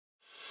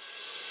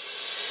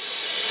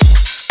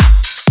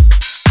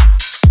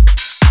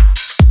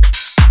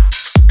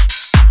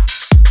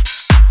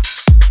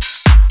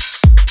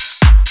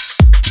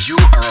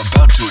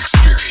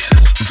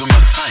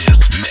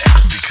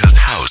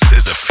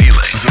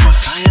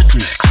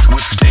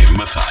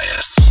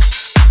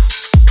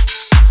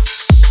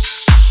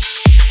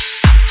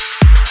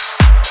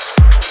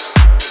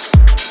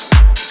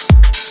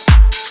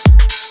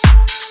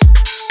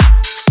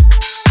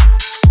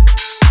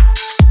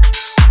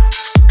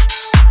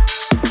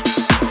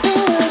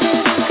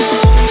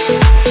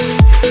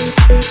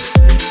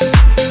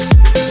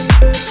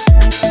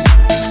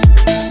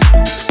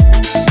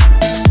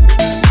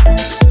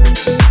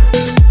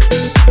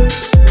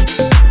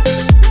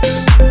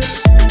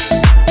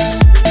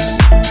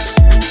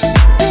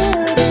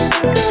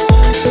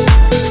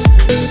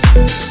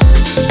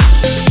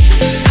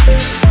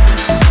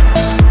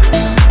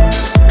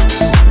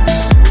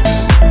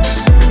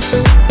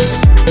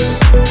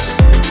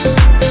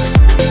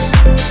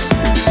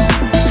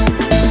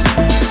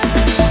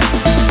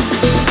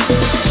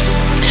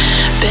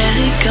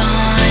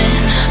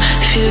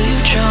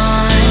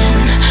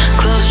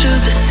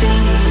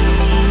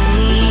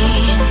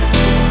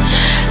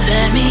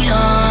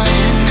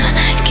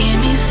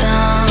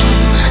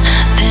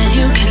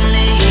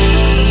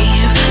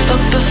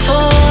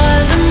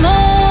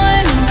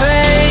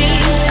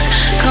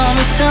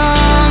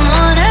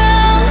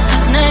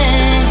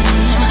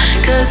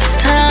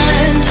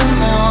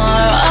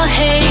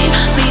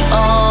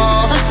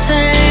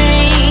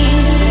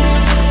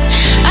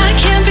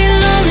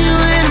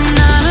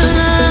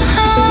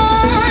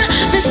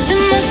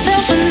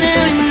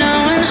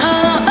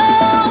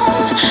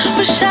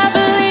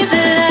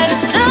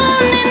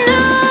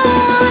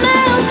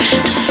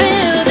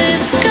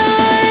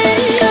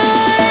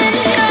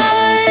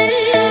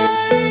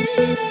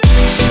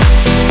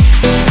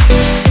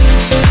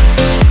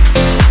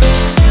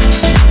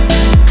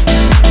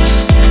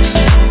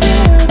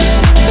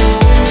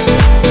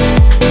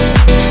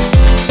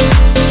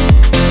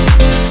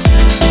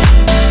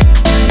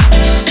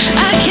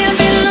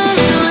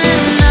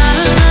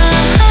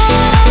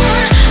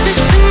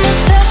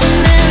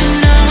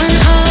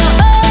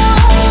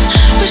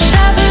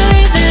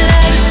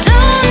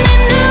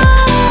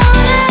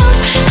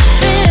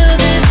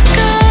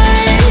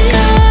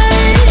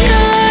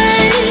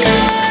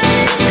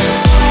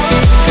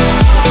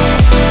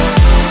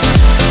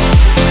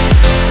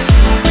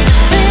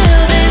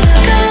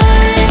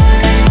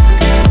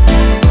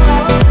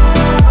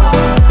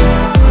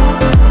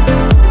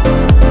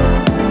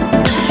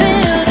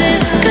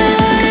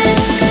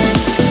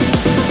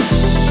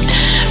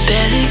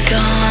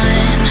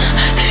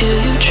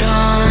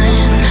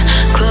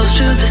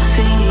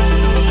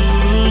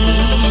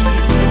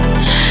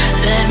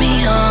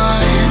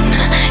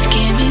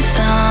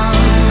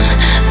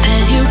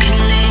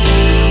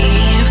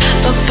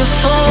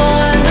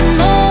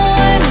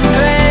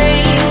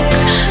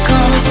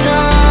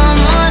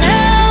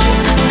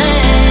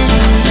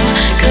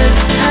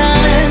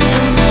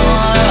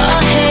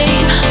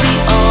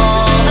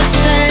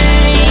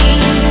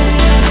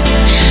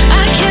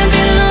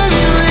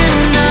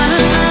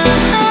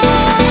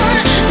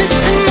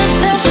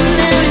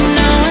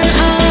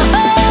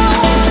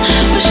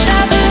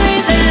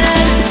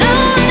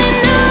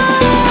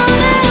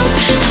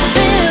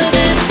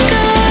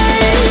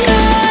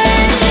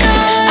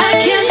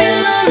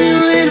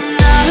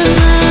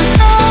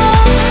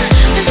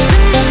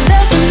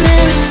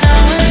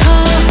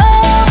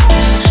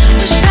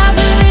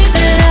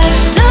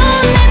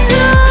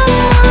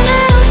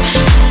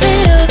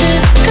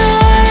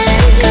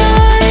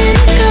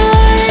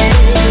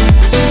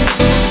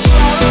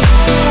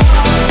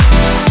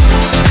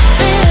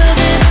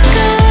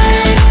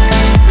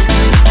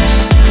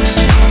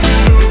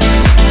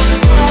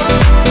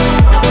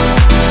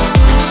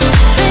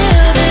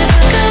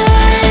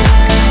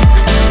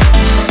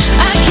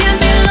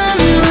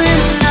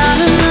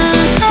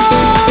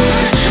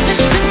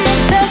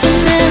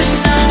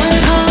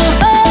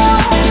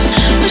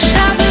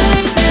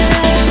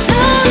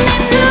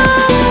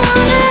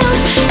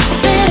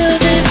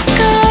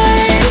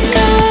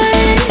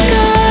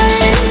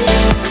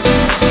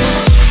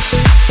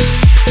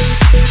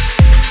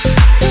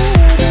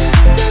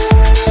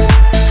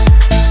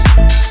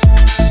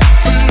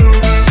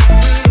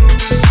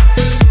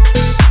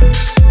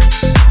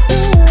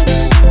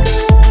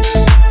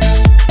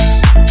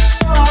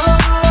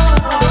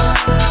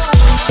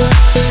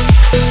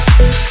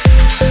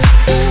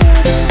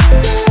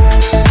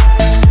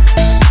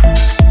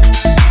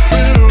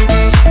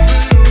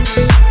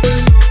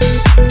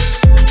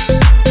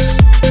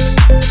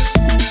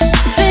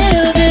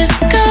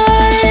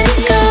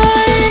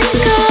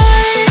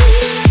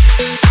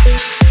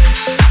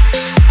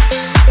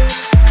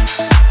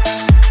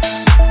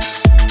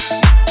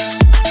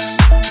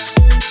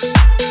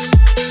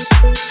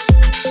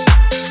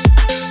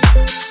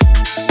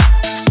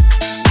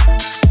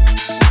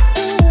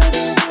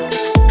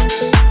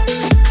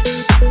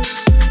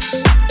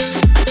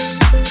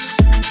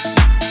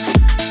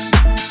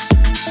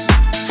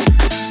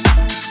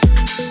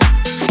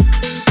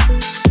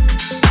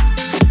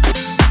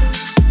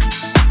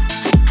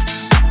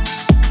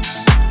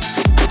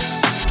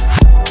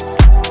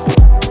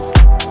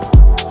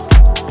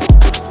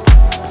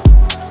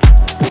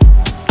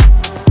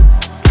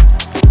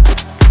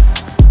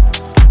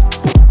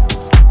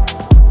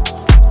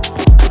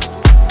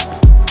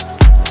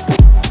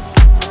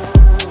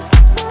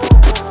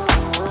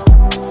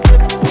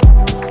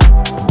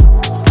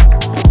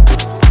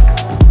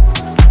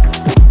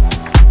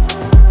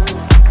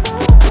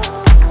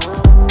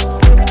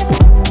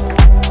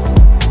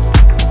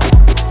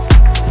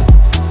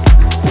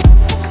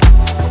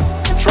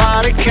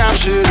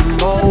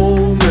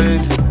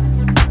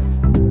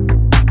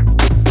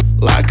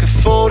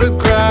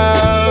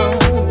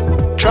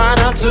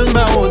to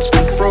melt what's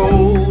been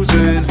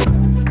frozen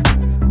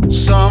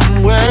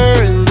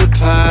somewhere in the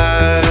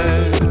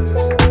past.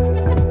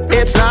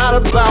 It's not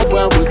about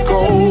where we're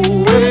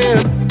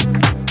going,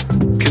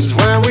 'cause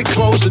when we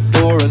close the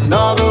door,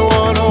 another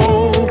one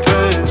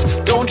opens.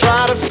 Don't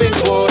try to fix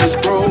what is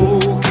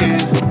broken,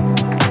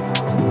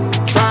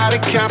 try to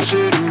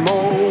capture the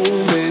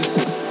moment.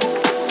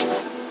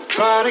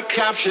 Try to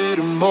capture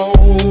the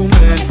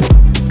moment.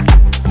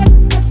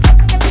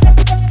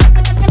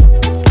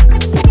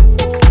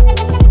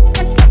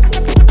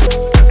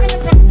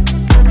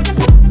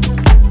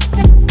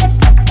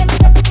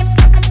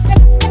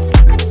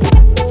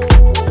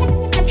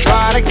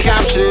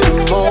 Capture the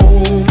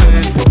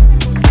moment.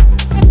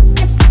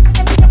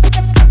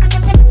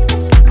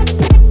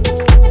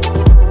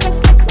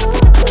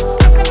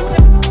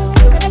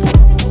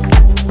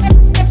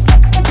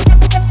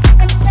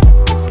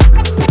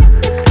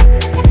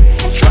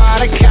 Try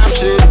to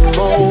capture the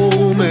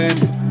moment.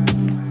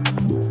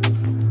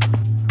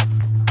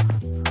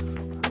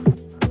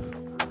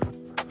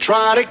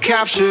 Try to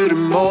capture the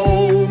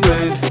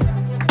moment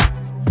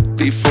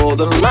before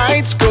the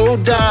lights go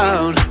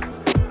down.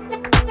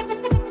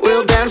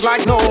 We'll dance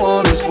like no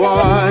one is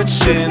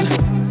watching,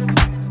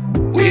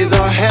 with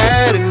our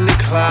head in the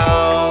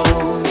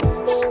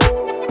clouds.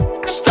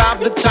 Stop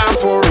the time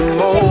for a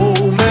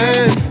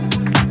moment.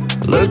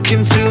 Look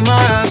into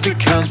my eyes,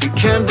 because we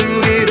can't do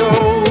it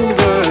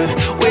over.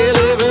 We're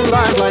living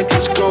life like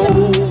it's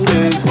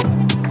golden.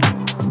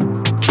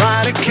 Try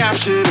to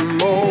capture the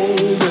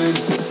moment.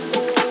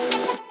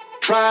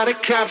 Try to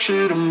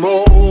capture the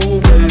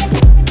moment.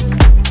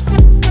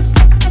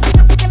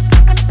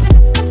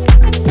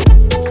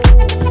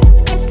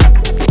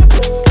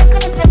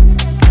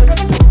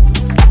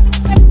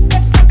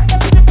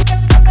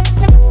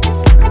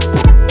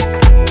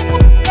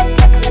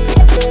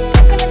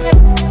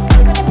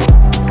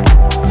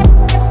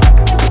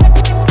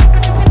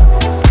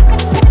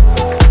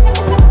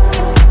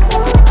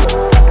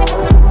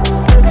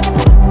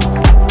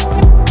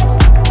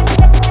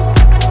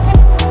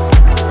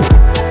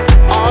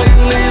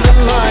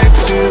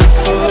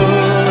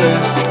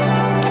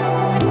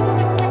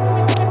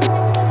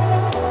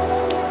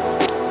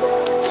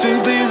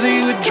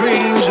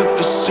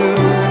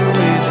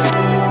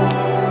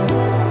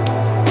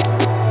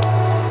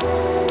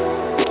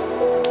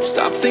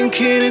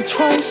 Thinking it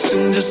twice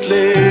and just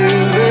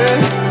live it.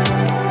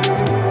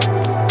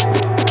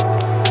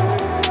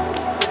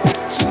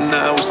 So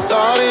now we're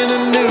starting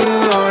anew.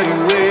 Are you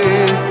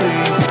with me?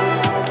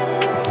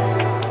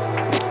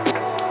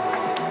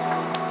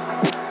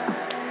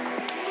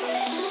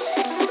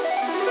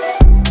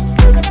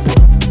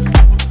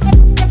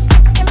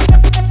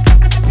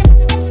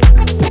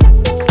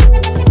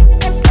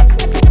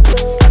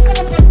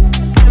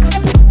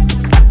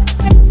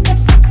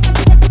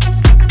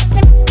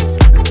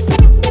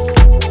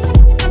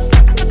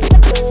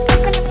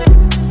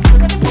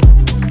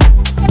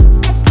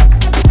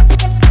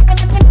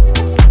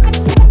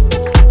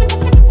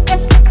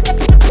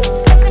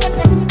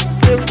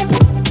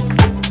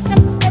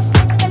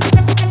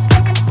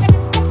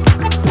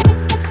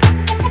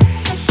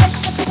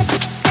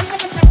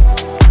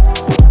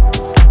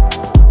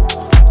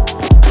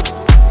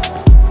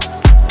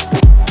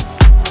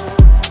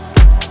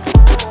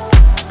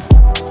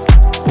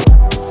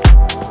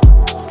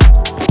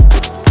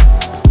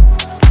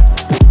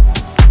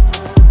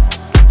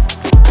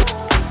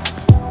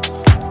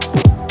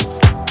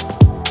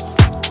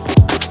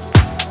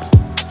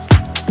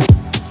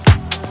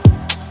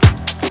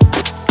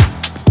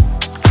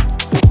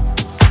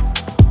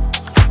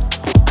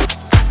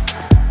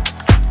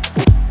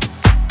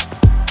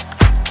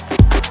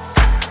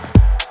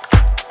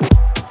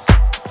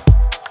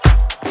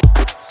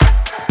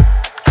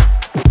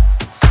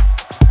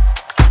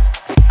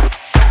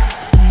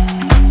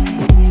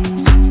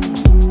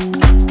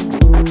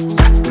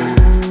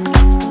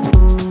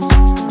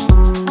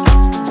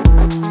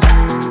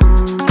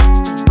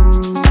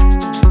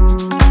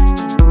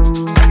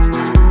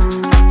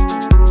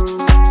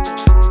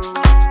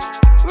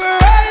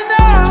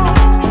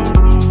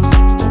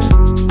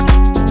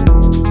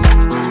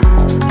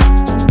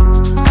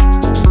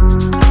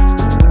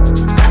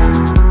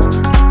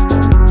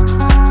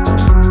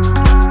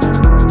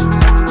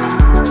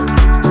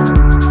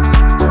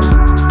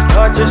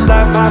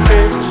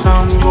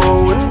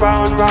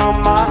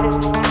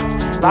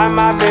 Like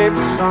my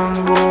favorite song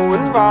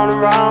going round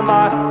and round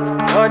my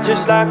head. You're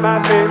just like my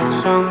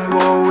favorite song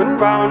going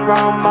round and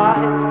round my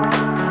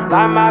head.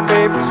 Like my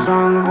favorite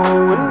song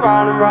going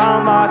round and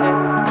round my head.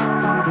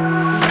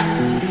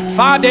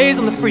 5 days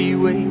on the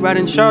freeway,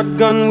 riding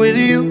shotgun with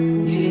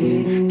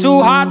you.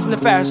 Two hearts in the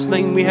fast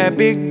lane, we had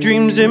big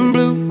dreams in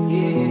blue.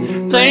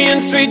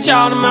 Playing Sweet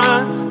Child of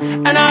Mine,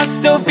 and I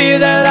still feel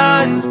that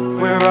line.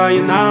 Where are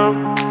you now?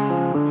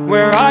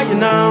 Where are you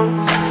now?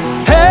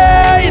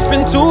 Hey, it's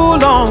been too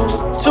long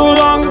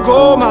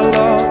ago, my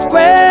love.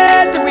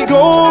 Where did we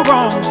go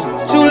wrong?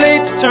 Too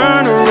late to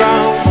turn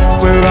around.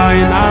 Where are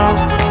you now?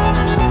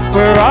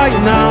 Where are you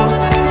now?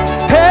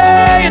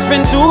 Hey, it's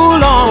been too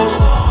long.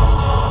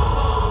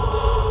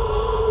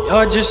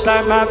 You're just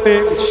like my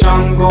favorite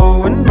song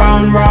going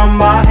round and round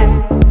my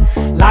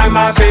head. Like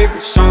my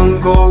favorite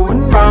song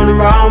going round and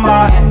round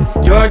my head.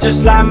 You're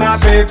just like my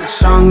favorite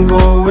song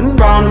going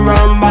round and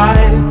round my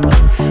head.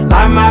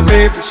 Like my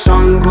favorite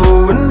song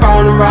going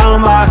round and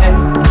round my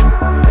head.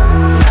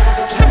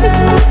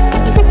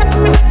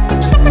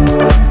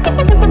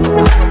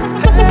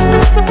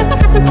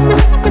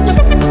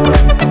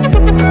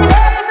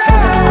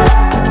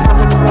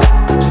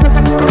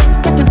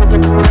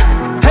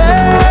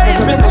 Hey,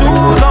 it's been too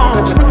long.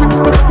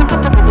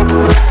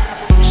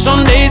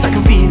 Some days I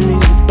can feel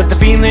it, but the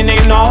feeling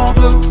ain't all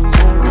blue.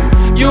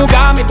 You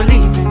got me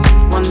believing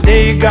one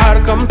day you gotta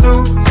come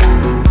through.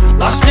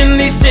 Lost in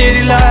these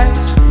city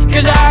lights,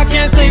 'cause I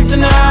can't sleep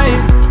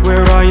tonight.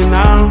 Where are you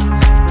now?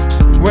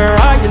 Where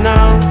are you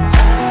now?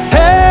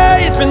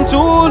 Hey, it's been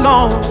too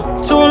long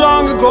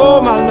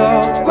ago, my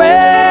love.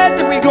 Where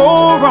did we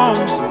go wrong?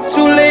 Is it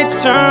too late to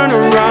turn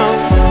around?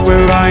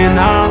 Where are you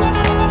now?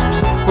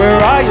 Where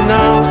are you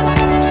now?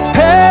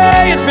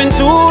 Hey, it's been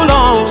too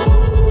long.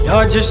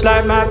 You're just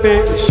like my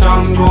favorite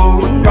song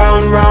going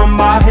round and round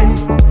my head.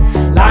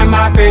 Like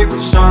my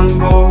favorite song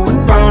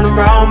going round and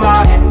round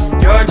my head.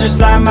 You're just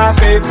like my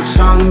favorite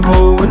song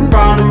going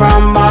round and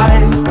round my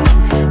head.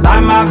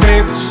 Like my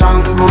favorite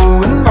song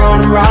going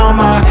round and round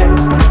my head.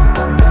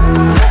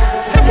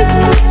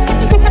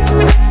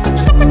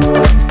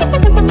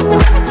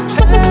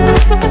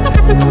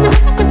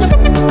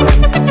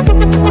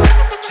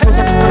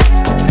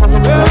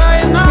 Where are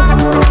you now?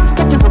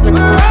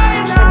 Where are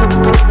you now?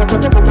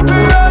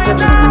 Where are you now? Where are you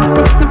now?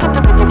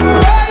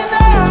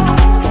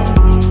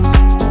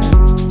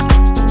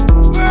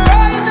 Where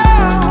are you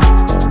now?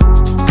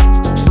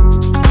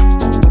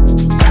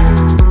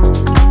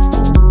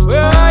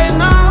 Where are you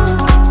now?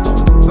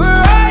 Where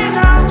are you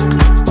now?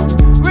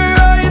 Where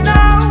are you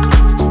now?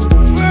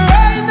 Where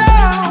are you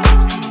now?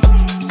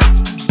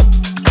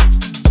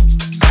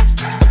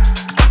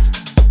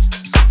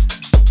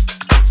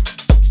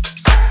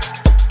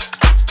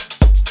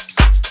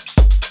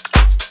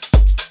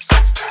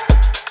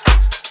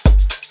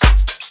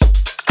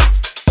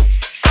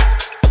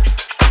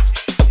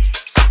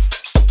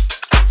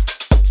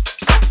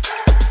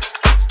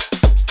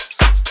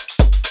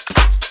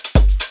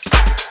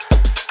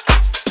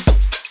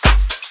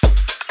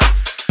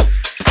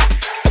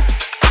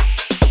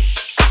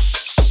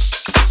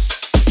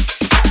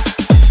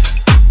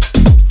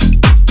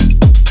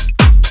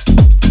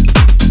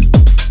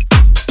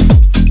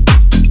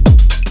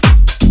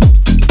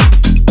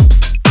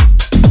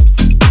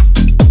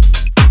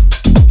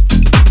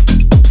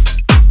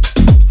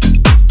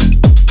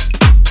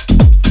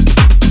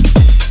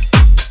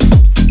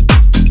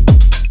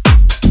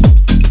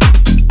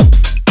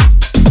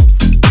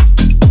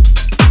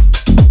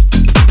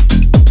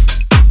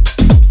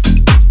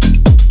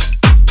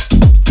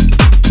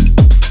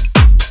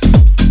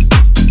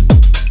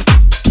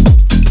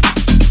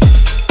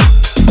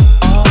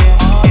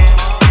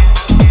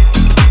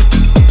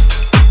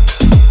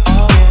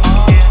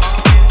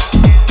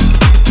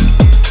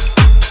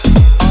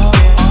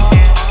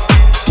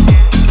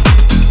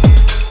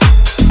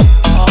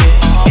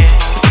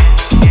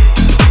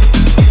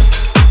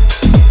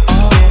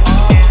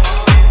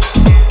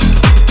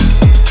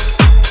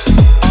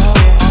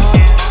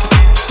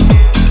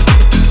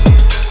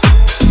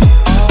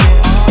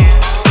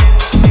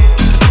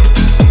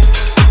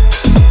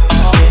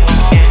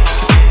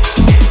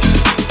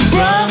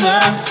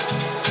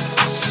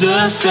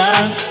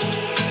 Sisters,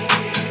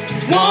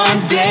 one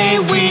day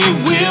we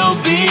will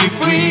be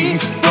free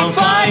from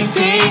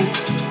fighting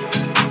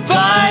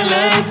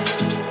violence.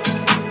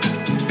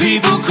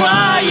 People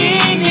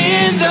crying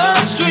in the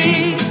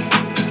streets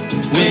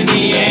when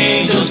the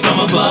angels from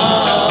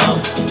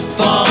above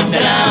fall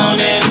down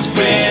and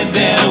spread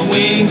their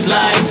wings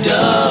like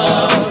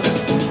doves.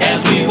 As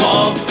we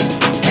walk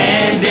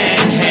hand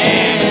in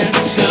hand,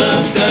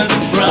 sisters,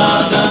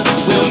 brothers,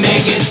 we'll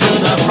make it to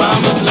the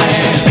promised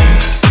land.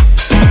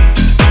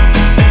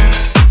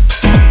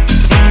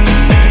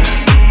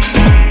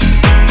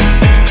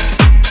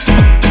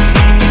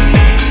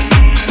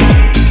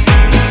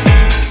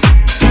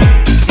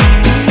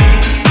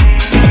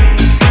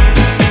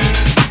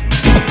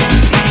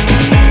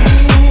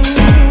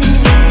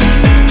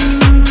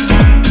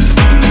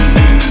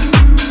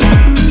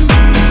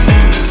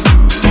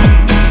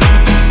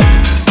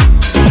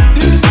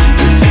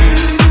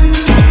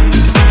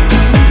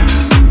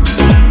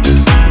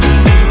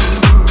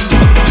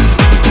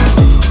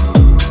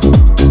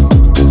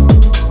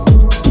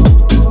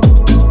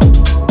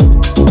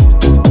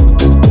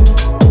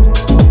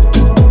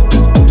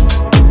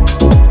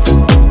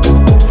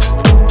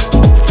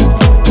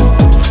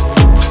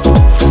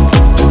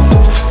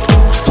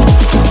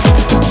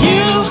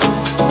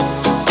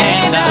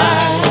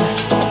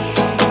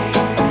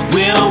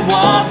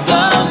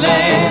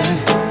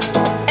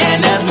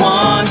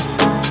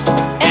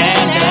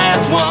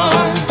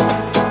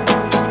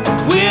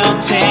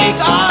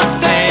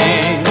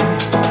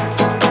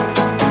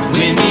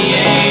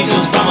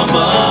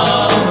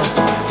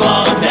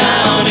 Fall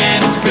down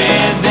and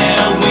spread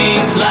their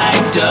wings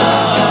like doves.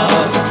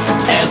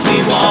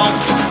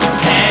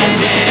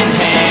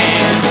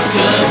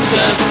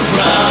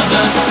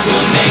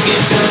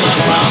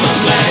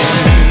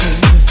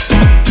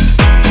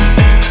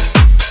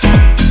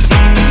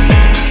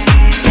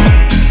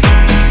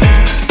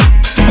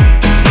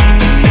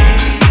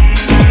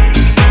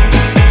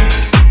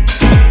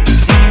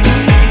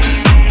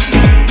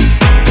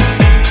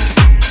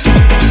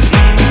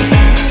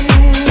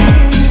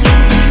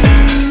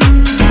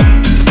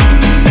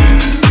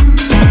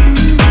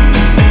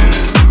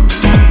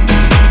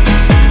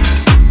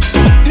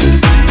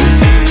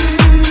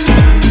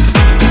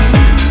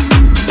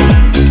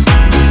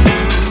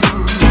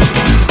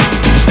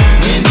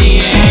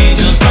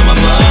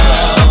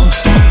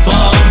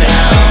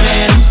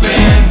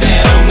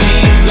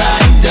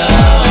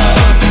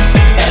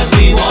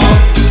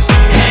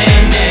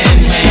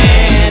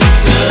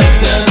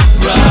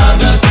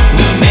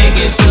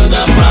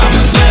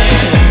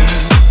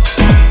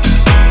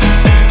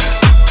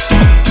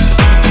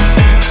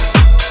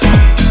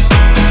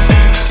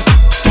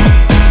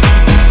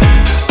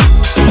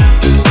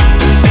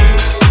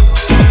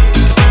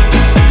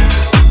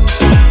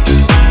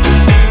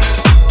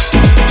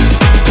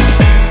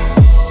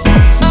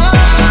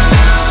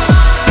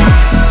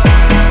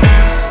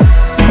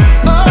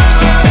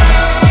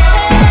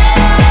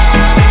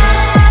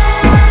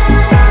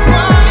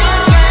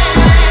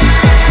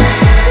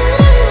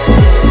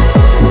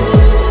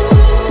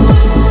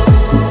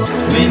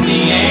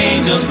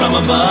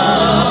 from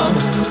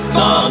above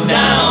fall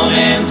down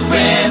and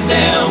spread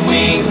their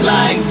wings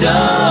like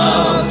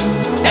doves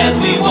as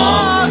we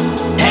walk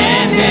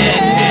hand in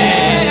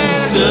hand.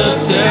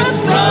 Sisters,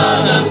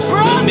 brothers,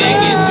 we'll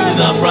make it to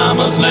the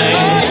promised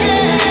land.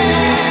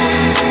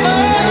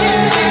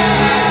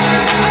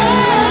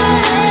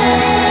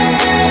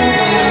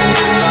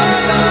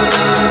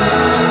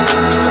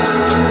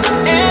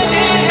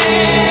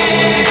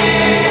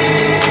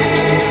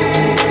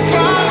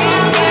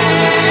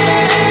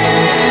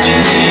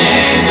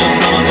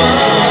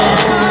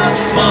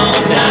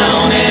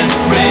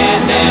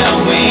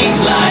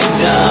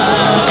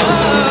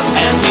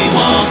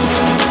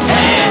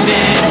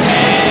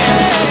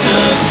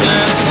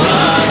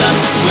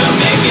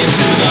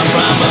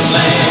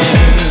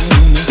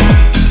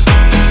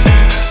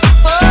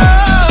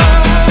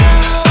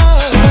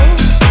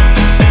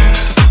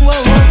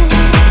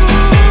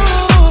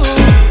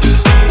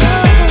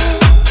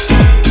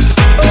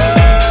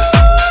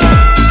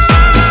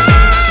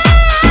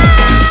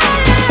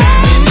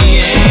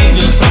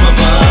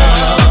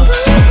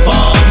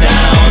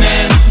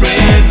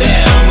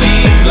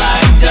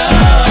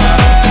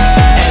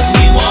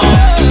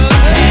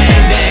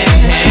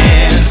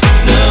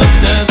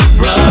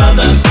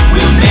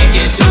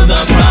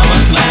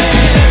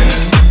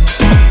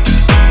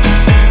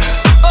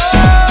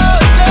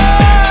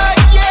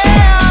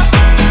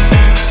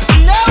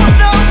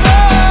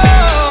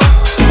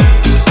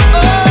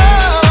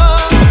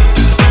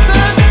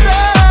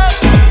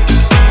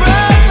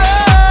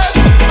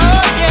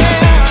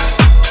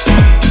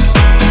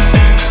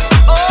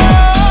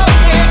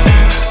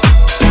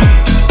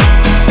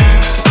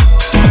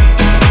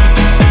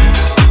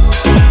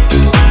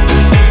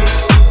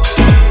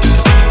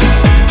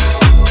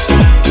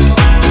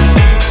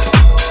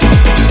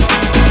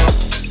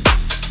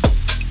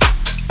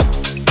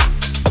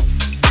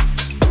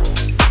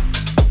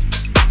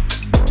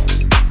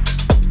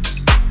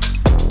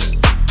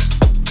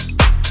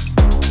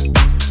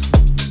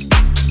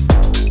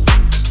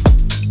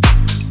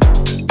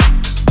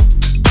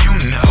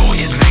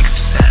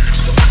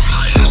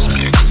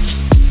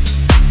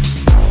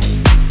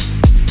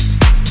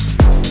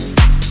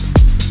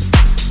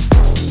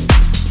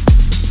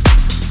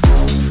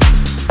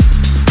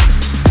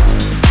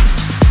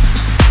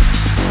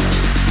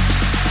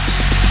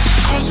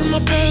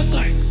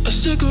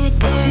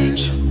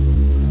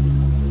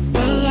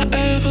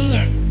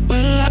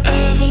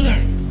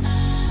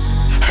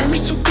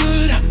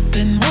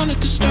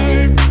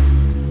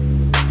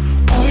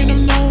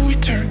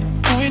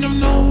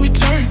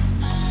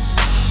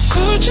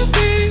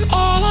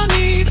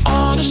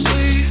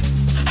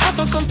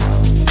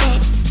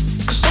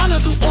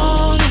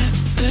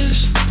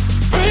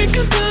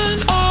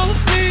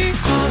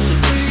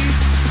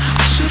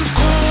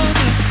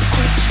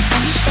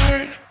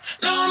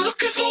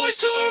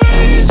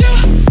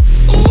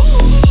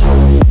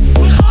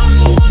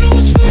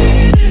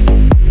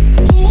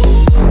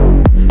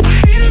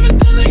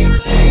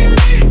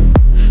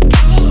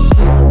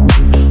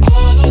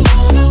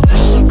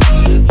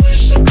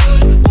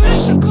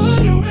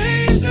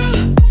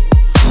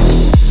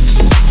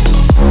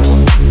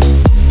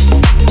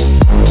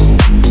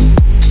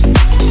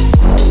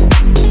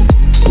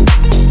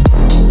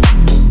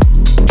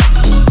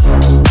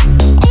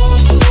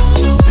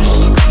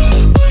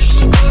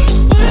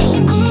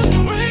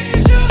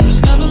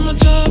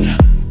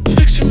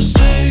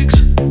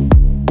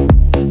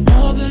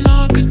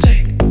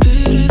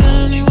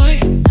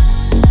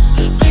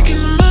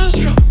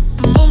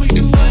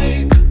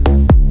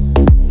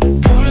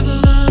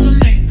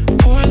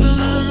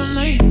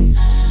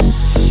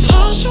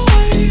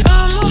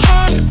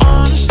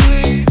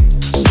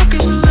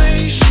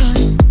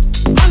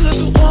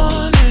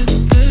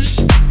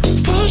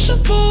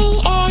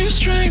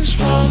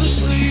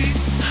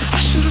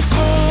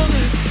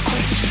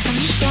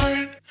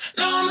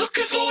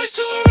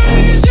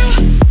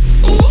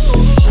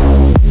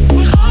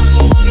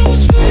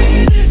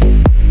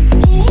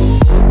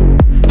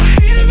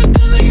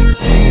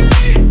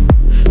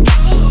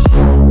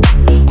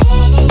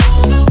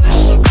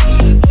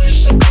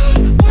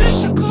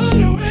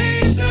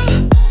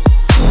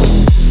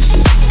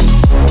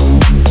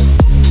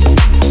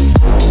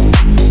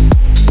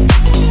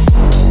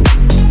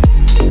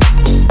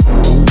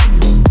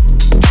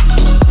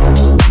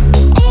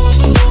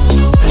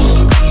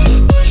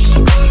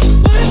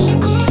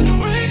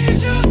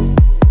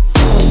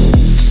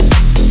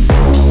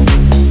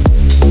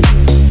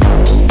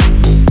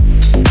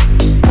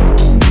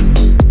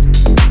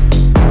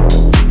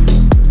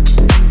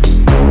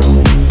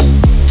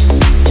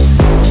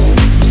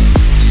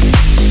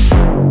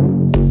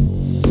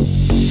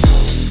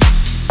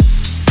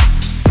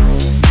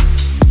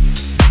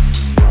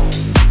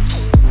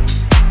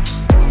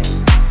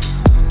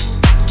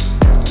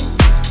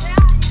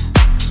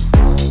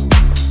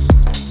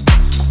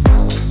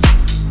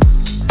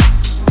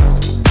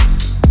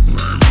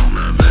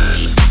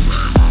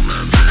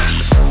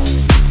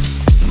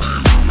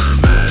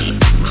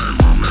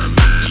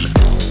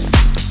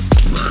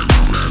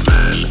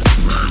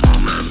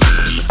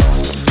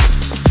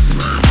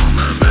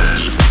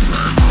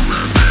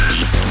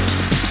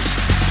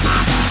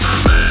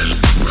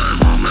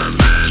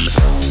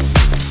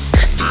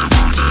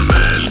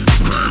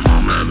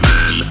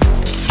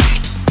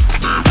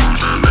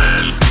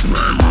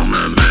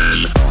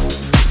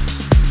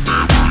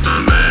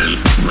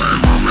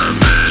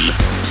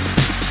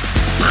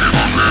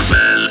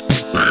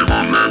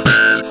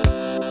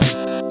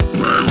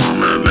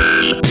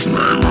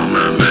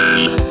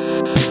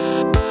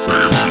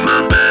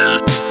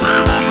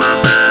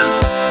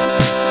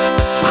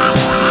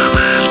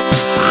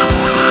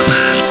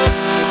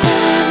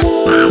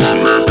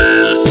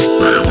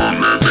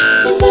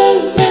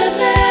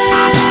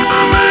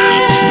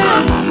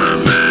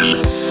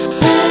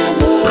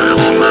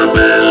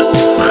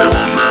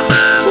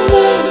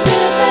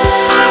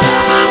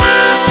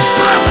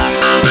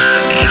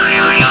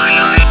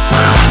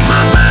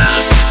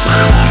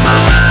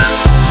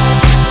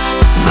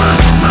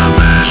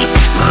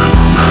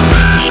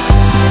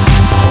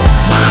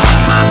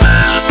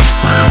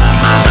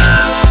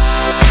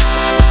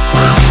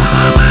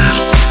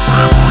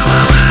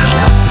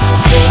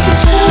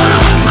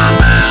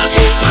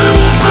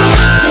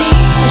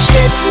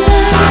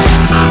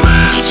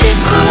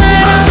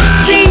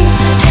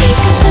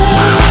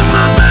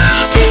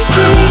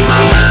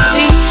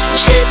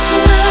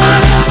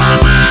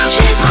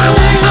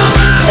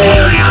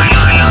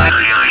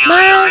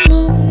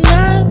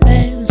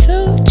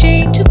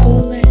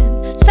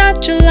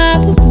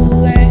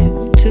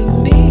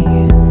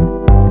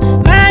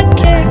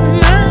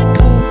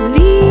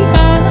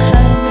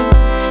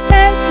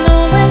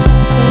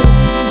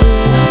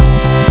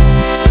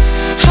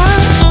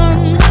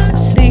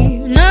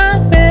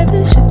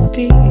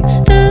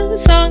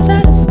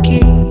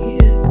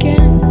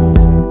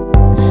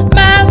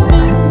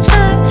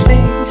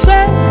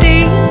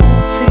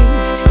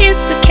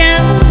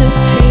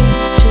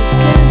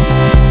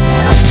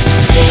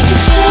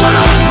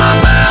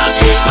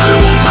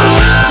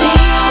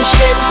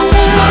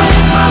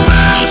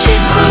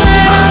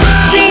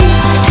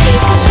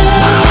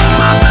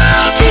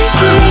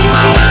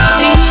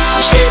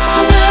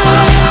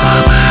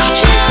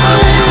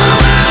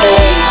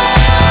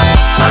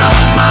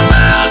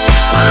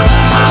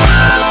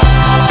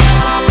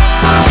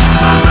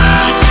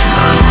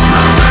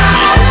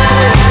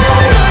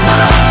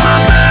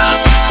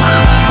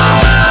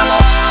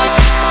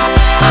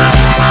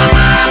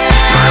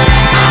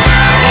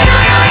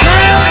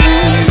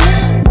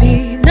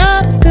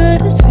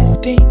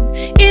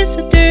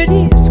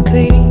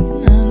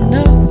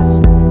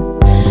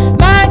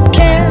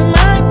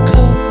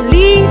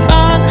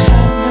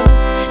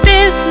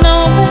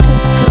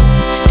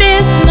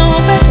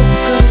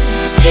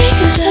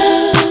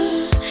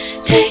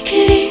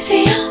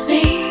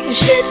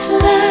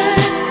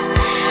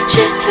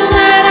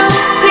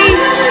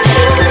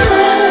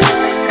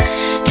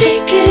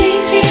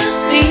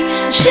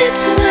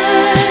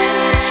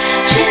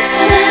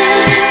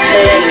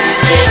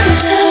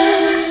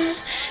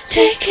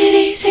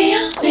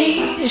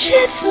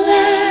 shed some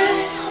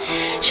light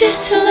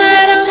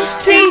on me,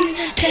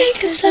 please.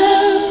 Take it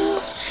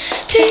slow,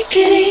 take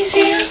it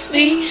easy on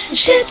me.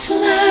 Shed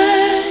some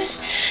light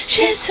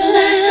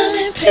on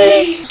me,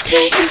 please.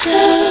 Take it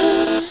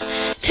slow,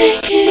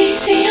 take it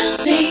easy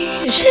on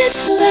me. Shed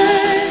some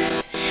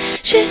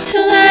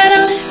light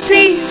on me,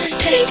 please.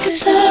 Take it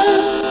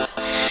slow,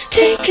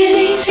 take it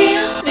easy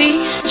on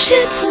me.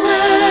 Shed some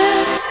light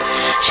on me,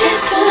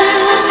 please.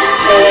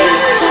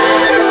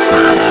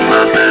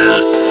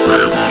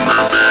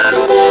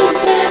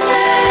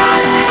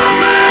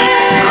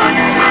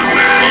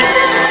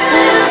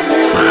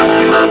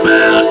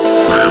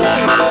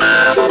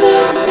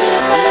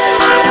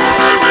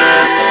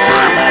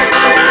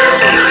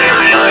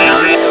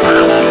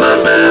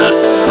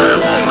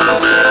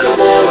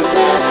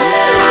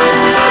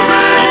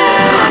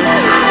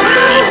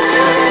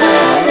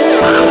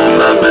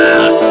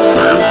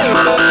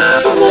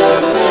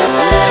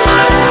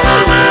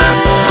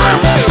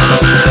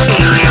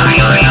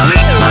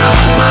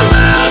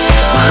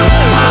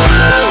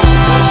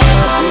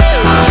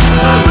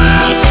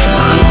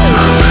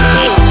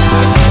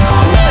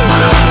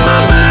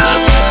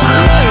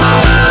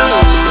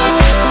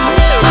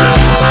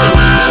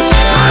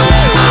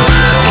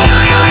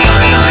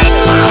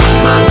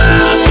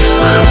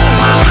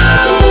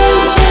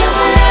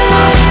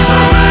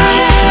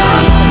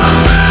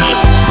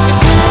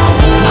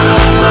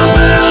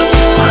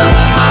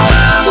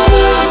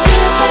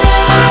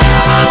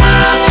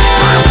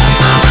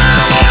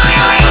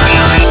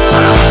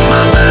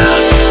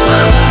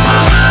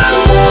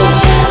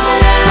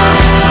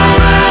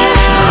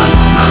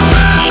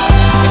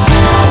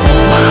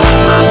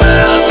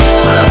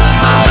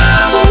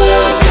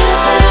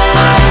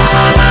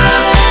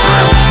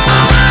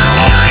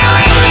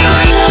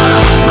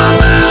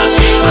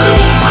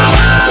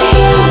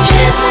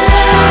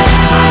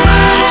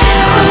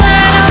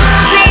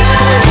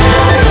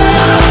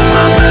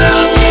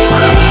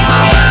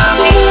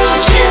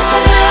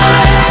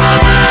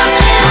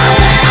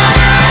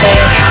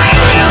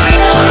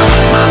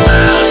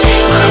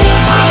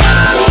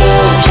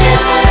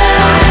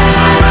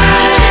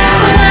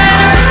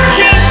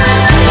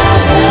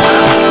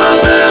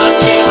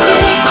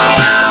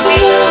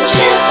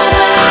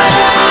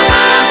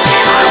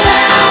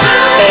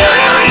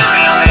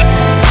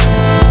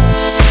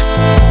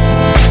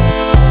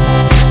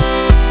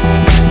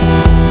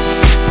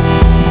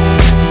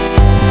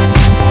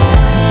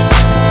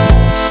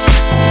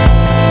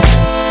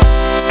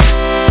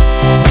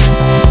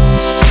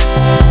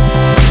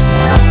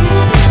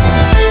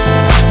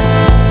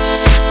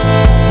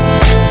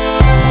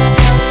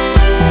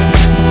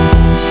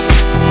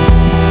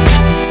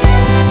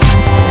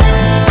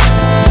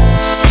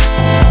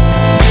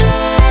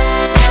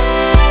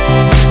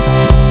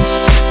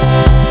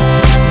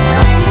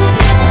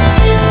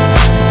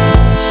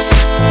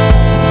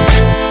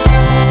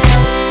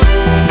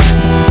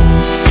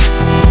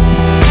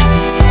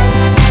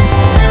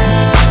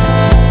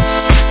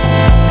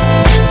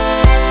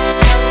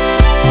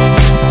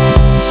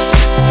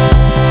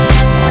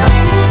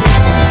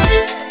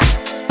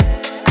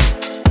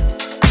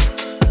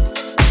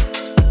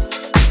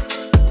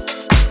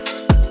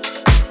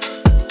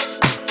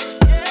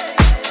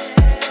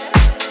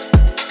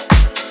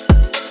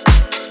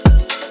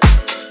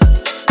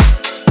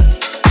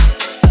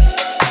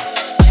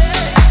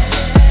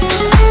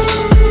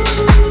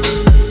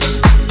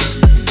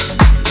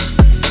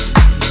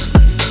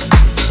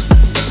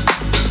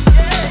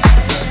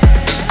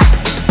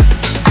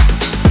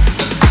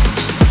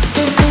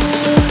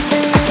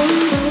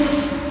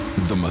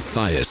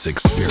 Matthias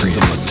Experience.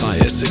 The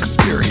Matthias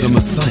Experience. The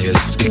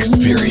Matthias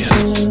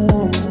Experience.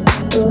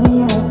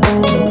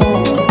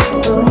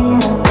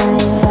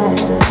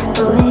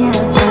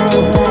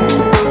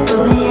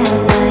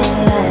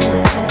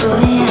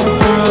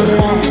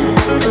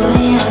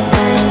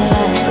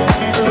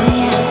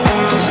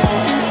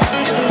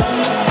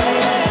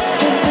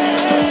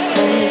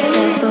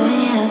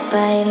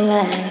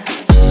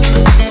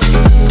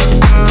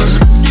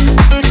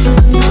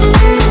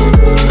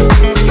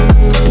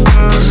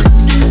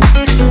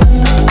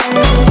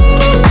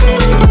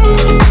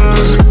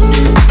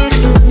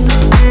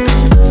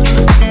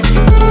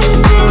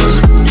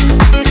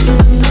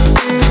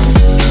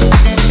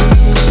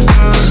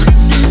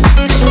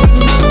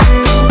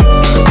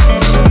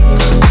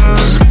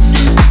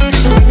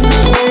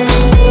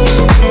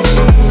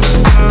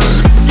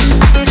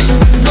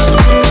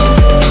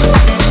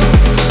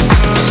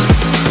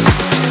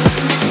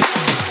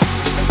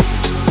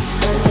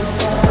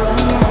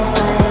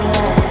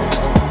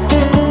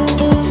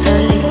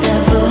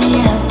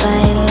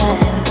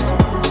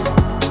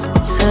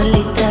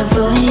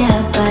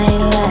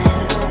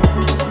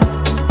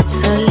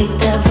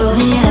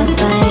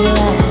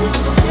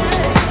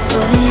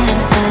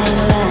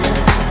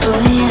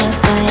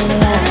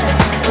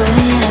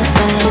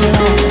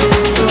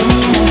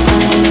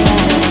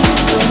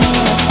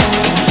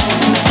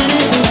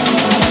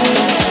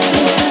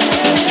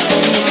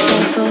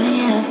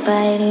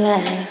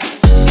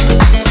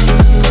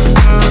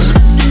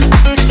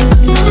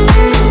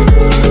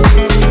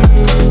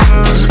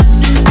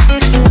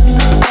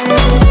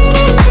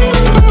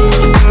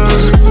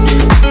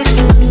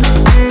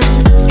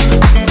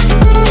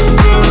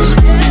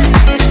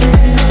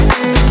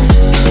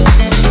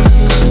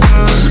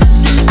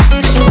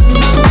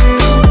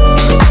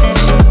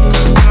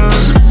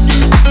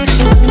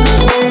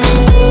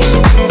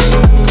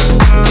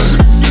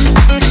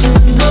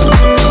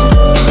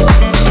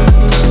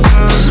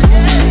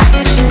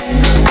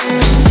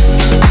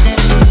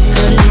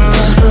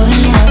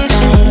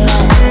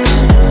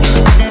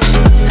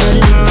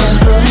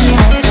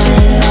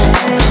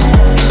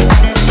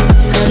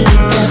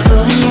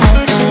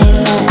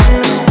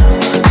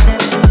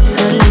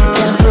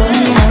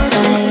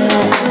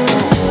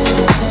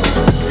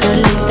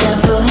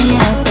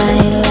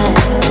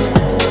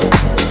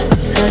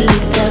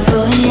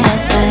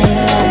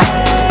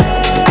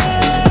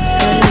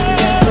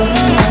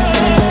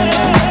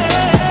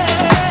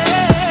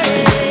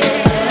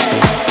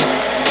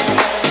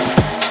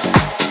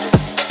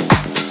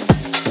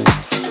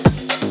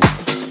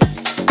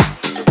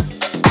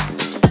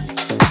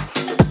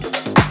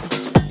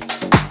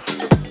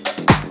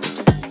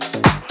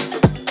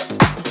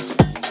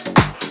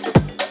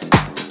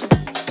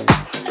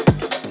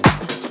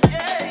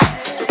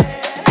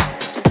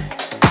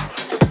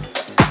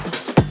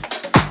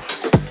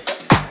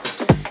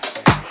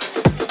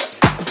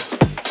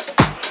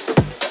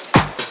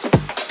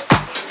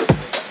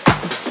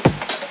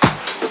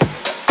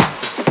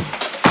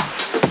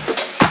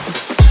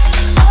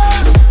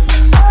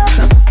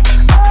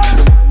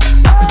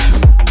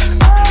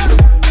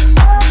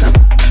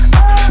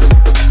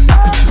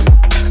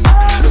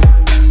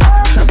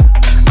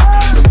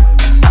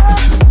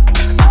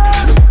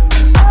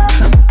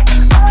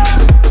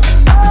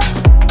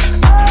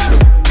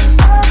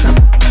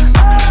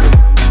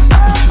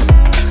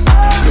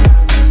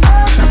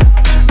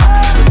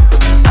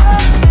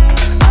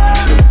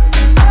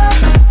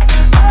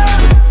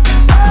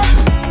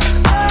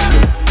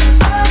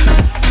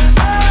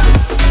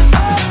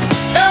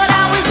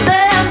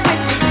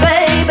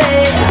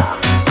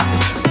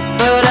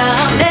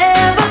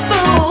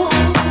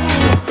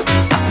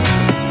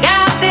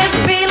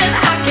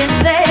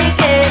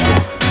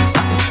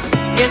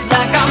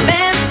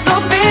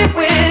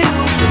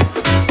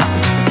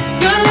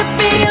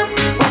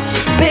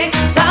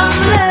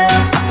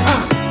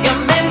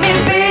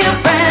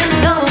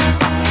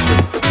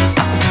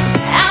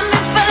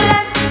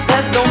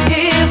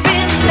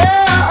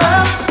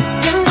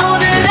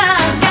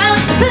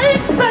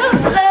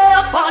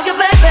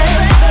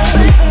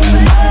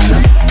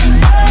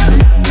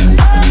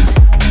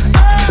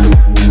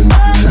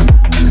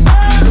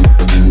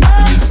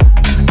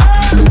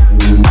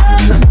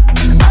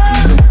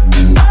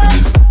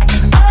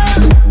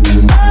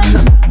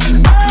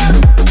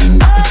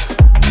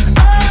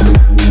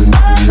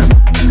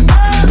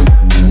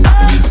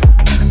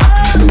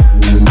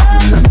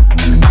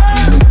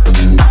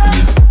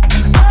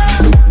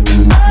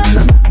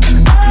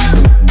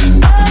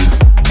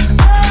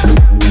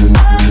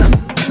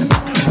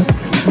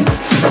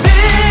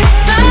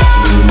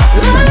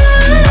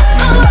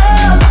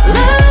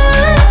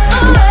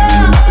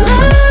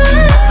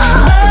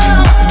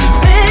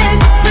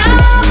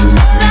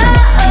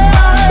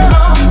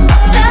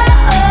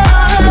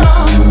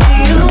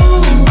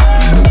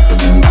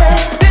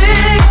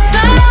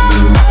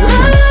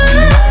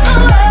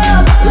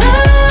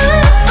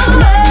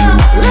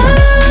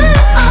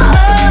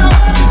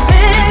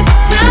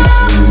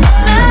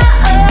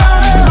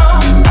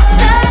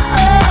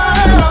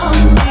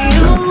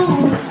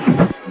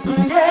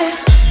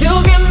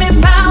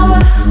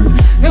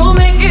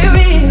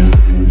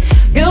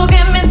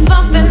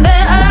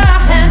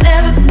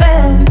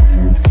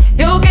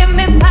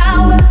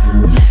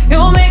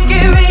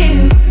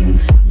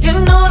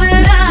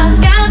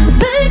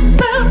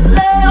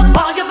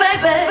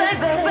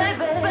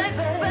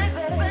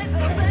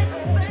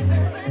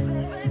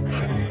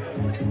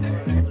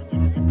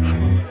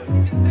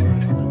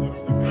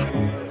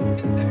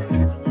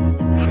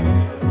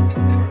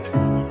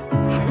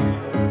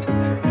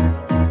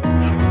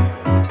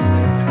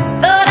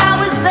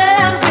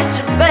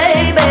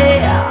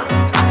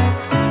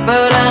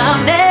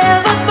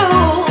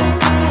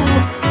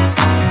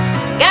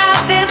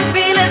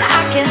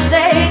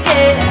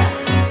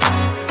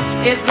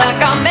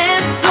 like I'm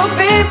meant to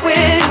be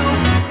with you.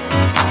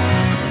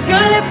 You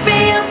lift me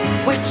up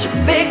with your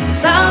big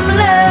time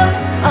love.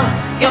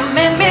 You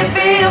make me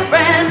feel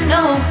brand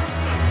new.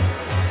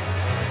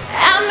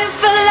 And me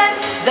feel like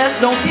there's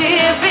no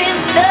giving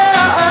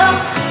up.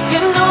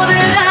 You know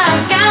that I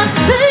got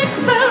big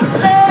time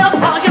love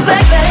for you,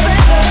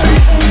 baby.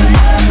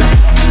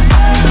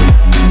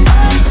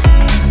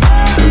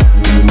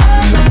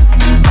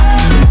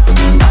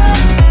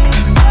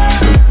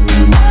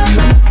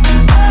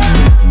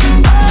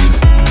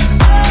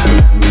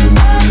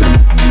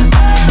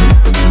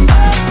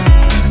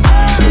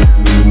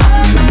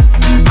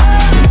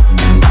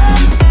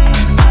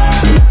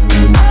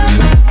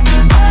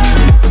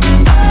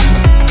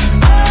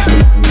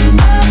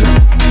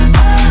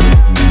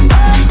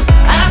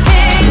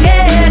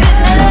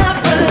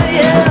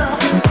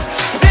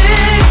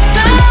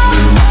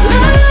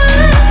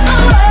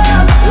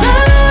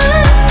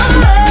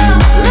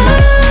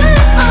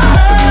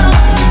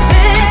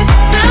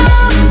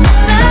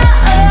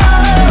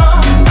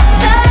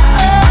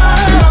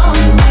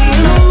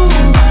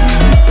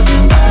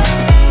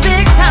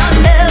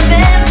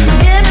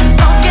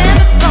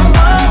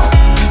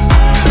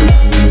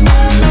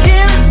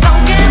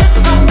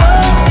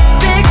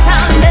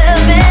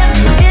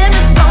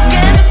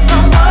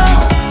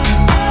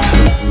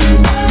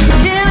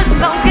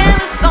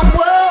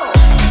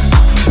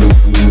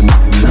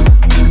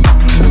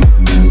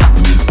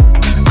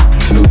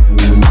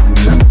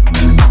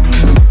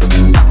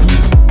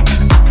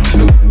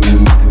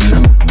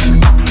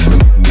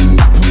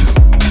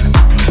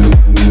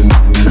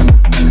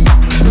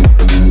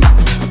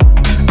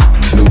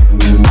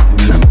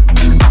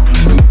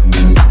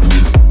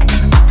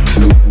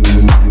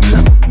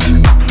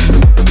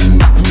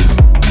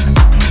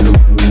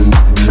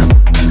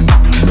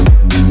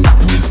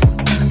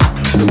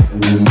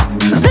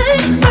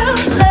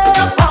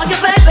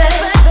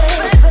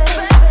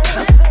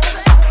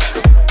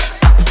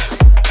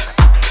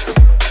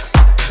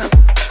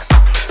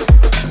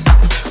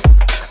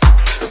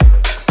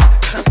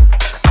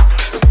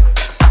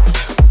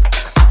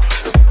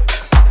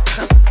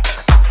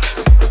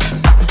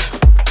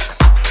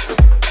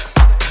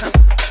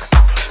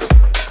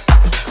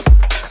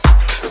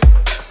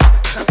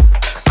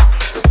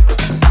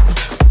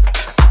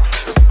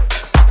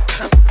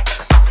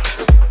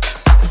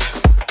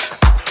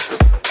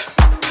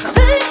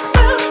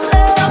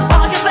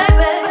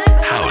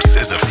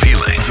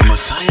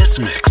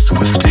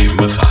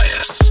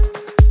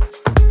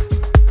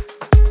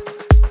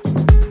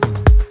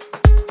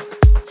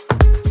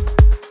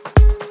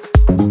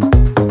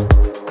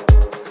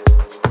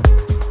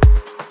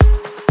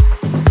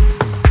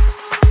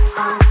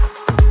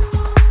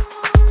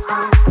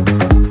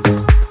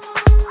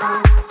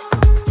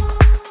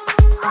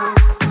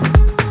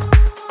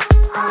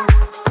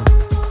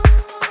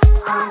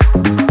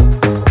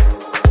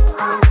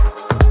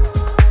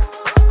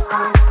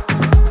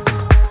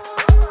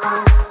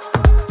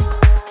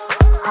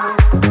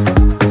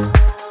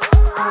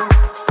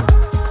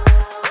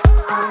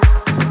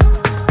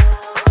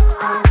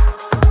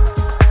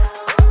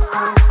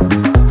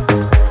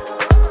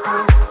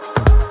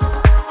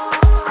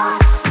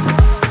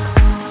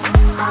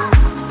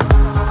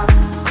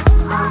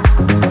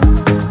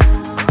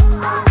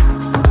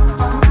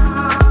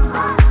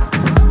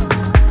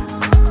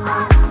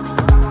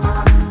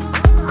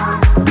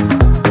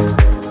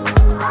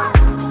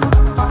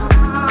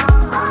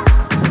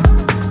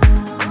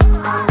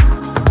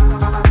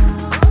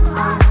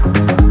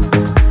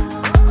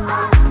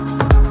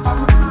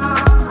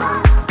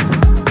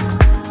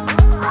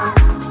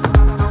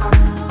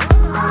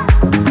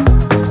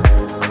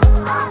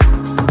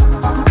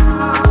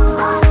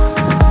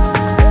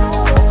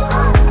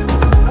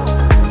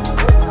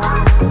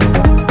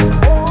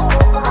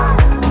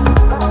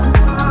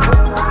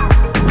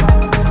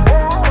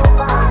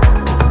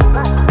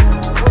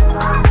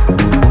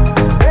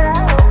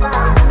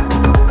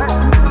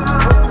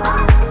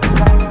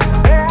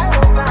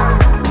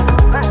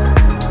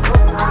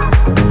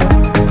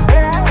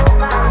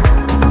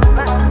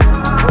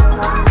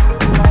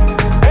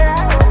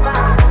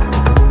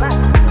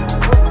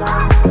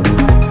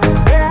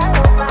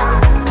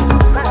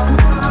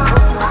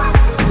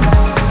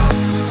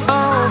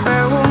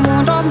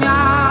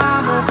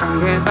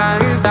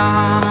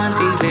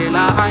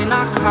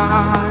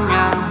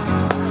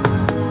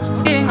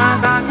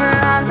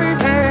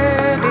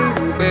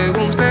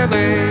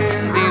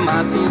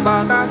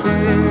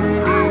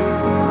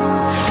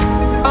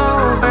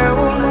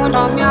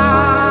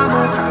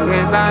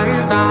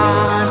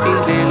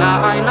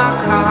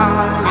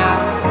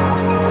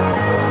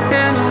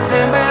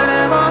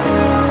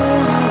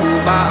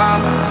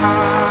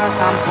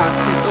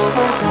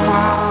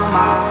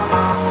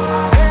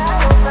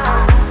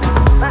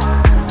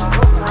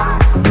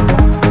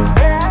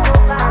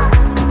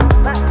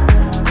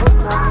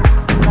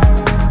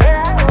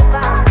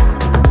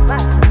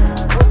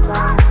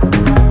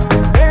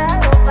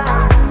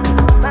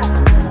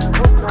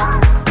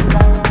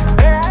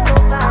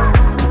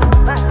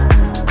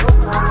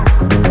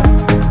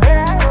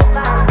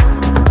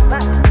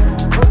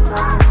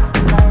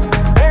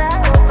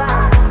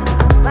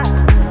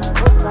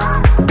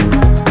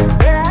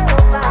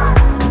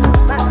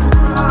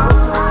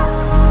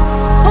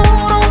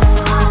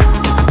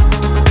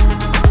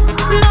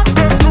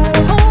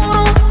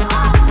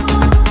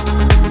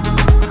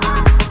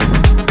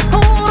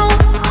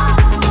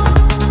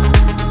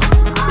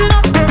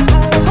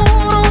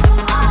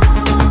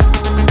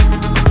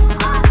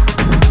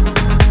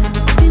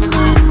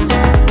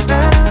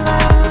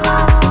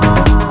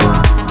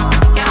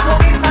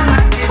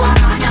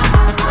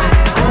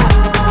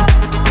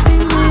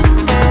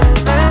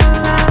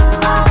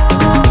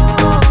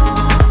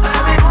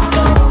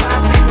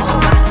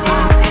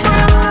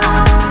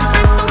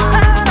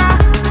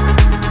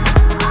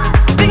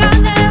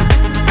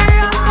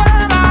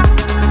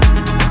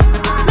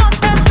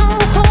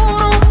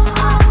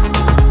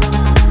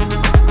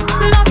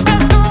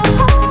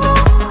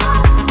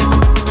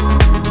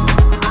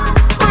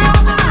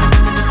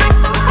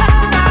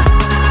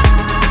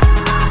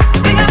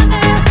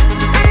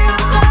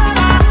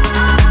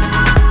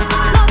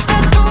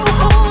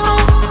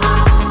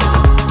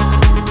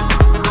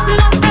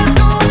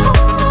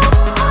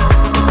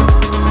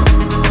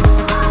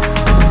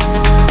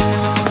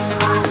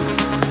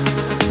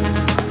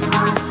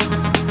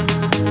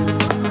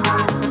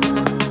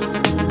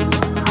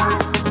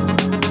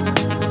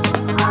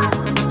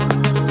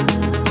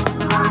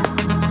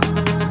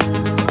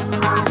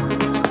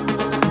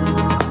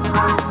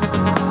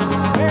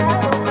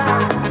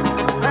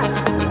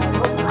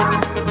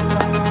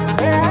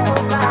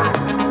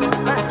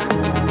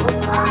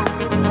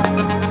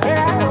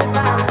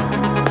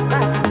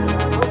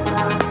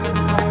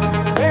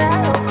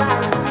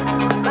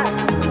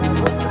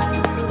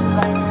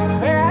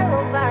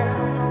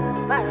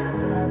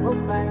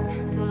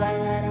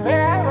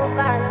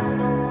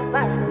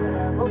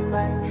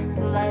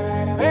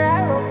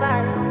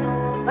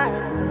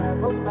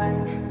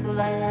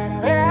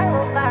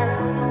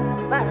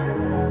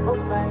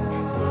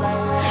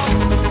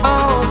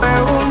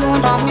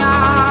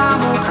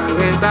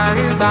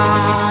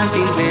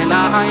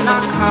 haina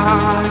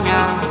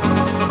khanya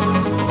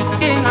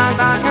inga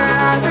zakhe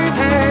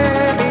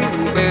azipheli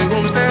ubeka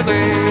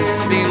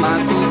umsebenzi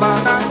mathuba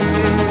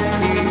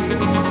kakheli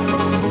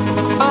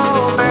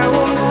oh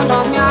bewumuntu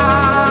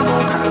omnyama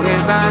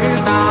ukhangeza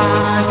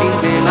izandla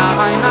indlela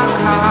haina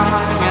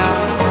khanya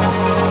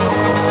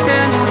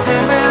yena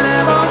uthembele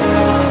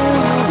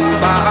komuntu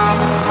uba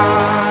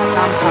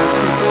amphatha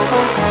mphathisa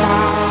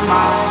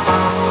ukusama.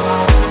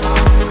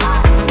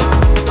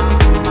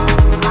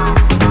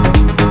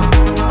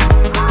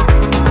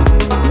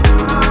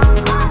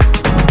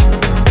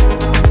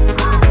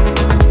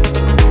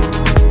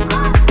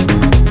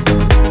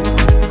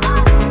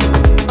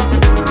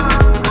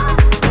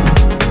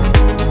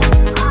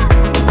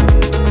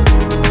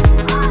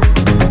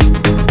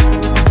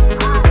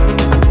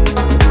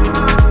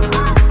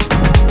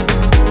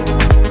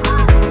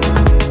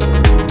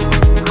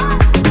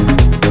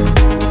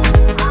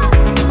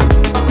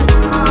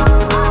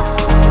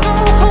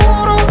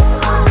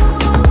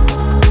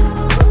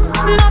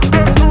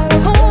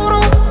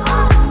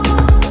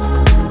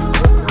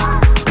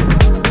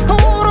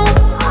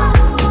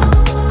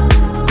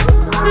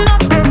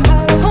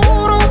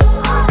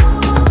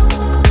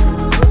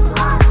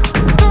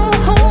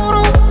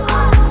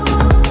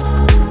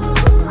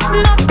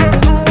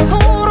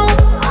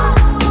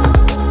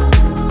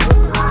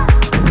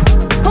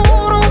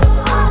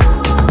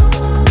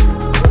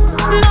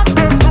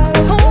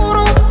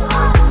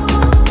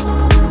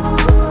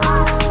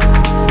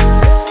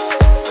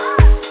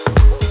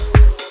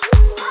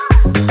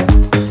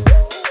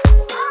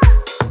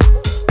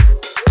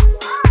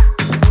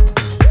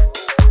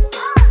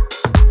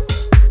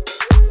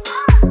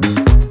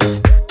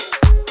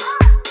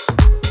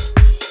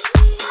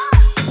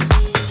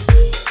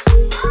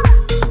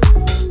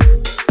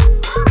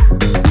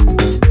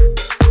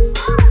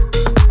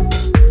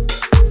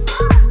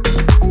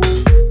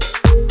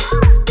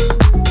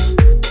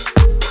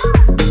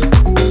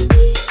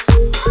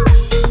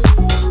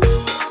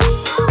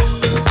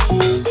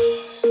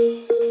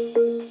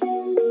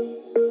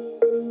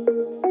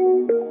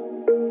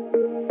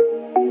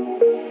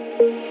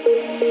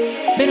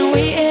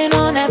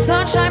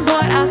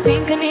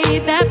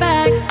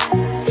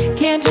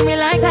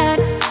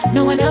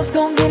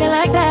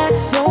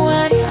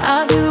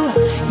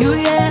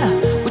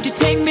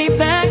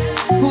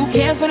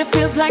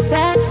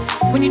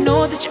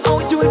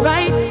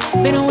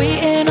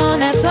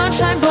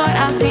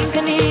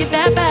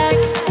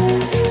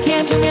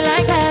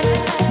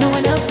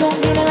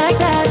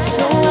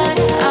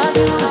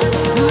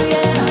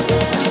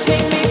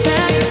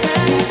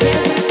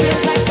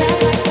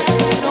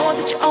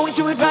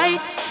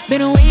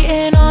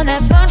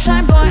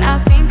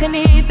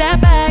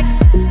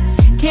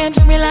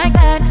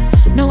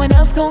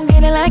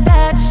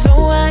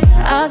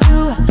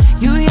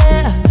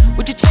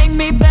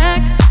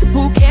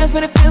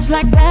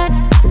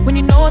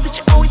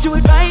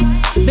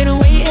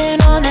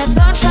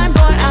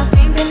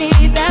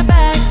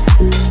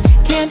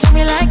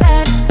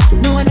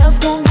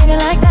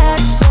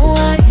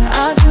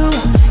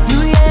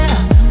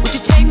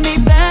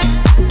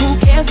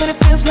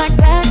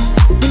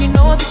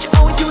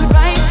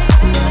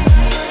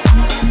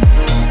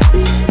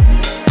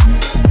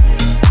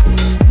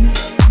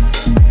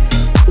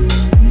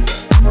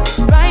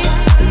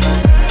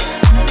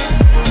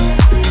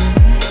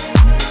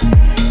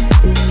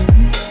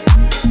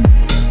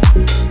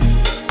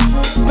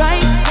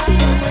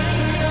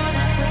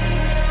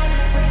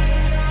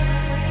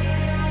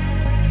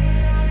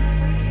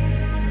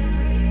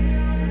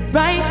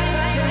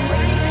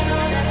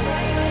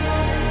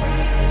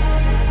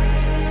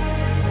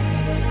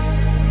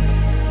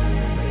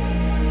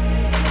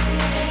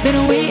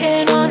 Been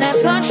waiting on that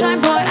sunshine,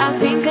 but I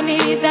think I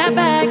need that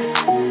back.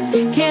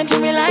 Can't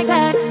treat me like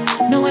that.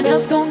 No one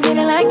else gon' get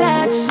it like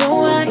that.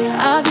 So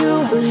I'll do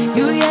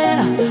you,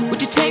 yeah.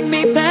 Would you take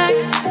me back?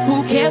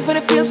 Who cares what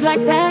it feels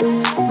like that?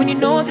 When you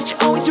know that you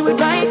always do it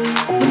right.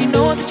 When you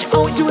know that you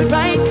always do it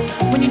right.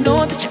 When you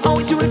know that you always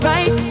do it right.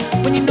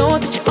 When you know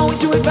that you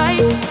always do it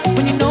right. When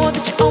you know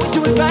that you always do it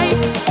right.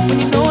 When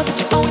you know that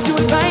you always do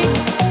it right.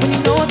 When you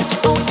know that you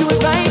always do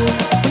it right.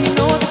 When you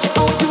know that you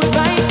always do it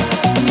right.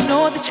 When you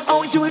know that you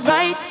always do it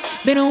right.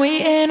 Been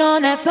waiting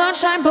on that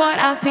sunshine, but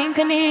I think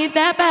I need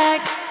that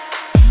back.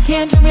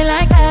 Can't do me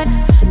like that.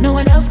 No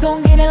one else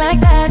gon' get it like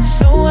that.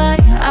 So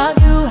I'll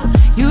do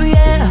you,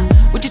 yeah.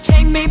 Would you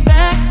take me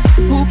back?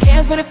 Who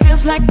cares what it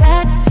feels like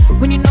that?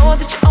 When you know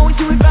that you always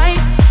do it right.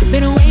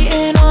 Been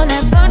waiting on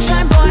that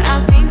sunshine, but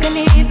I think I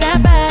need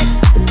that back.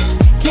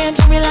 Can't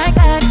do me like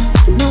that.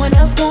 No one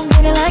else gon'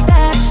 get it like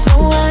that.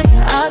 So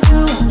I'll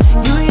do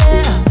you,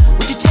 yeah.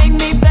 Would you take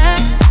me back?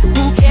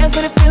 Who cares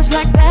what it feels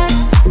like that?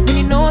 When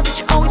you know that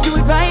you always do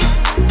it right.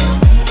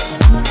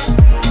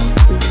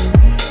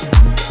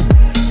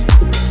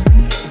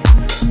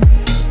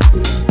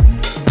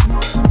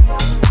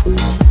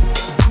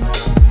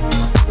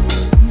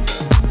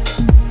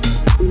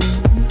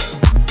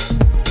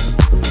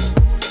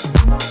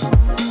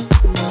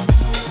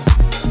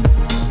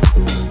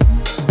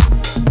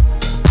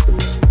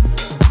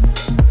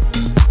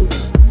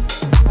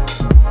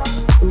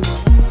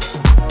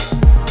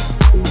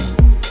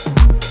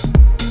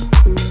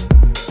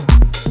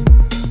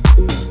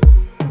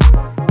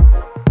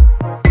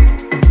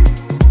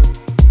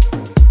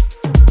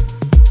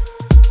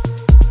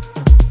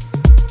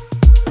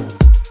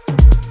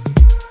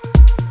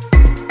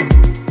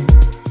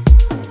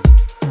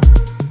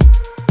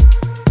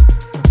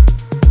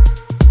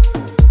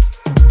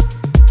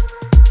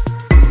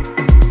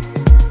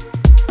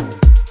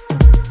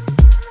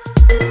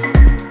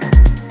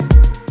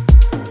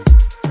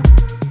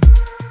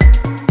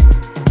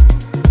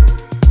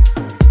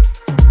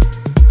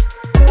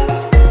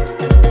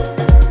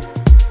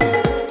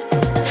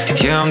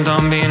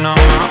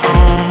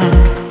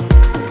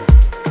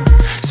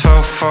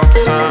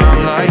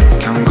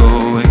 like I'm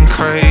going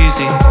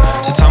crazy.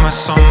 So tell me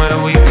somewhere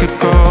we could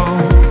go,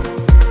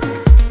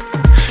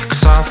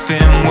 'cause I've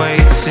been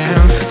waiting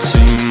for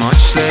too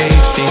much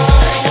lately.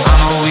 Yeah, I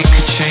know we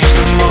could change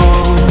the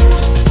mood.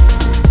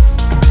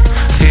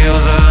 Feel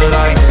the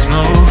lights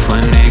move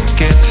when it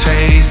gets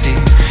hazy.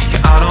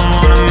 Yeah, I don't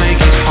wanna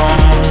make it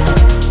home.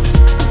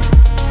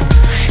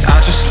 I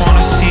just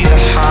wanna see the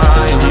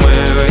high and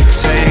where it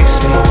takes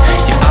me.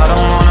 Yeah, I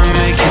don't wanna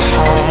make it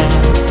home.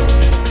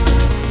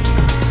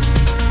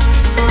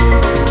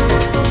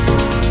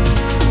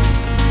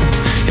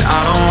 Yeah, I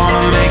don't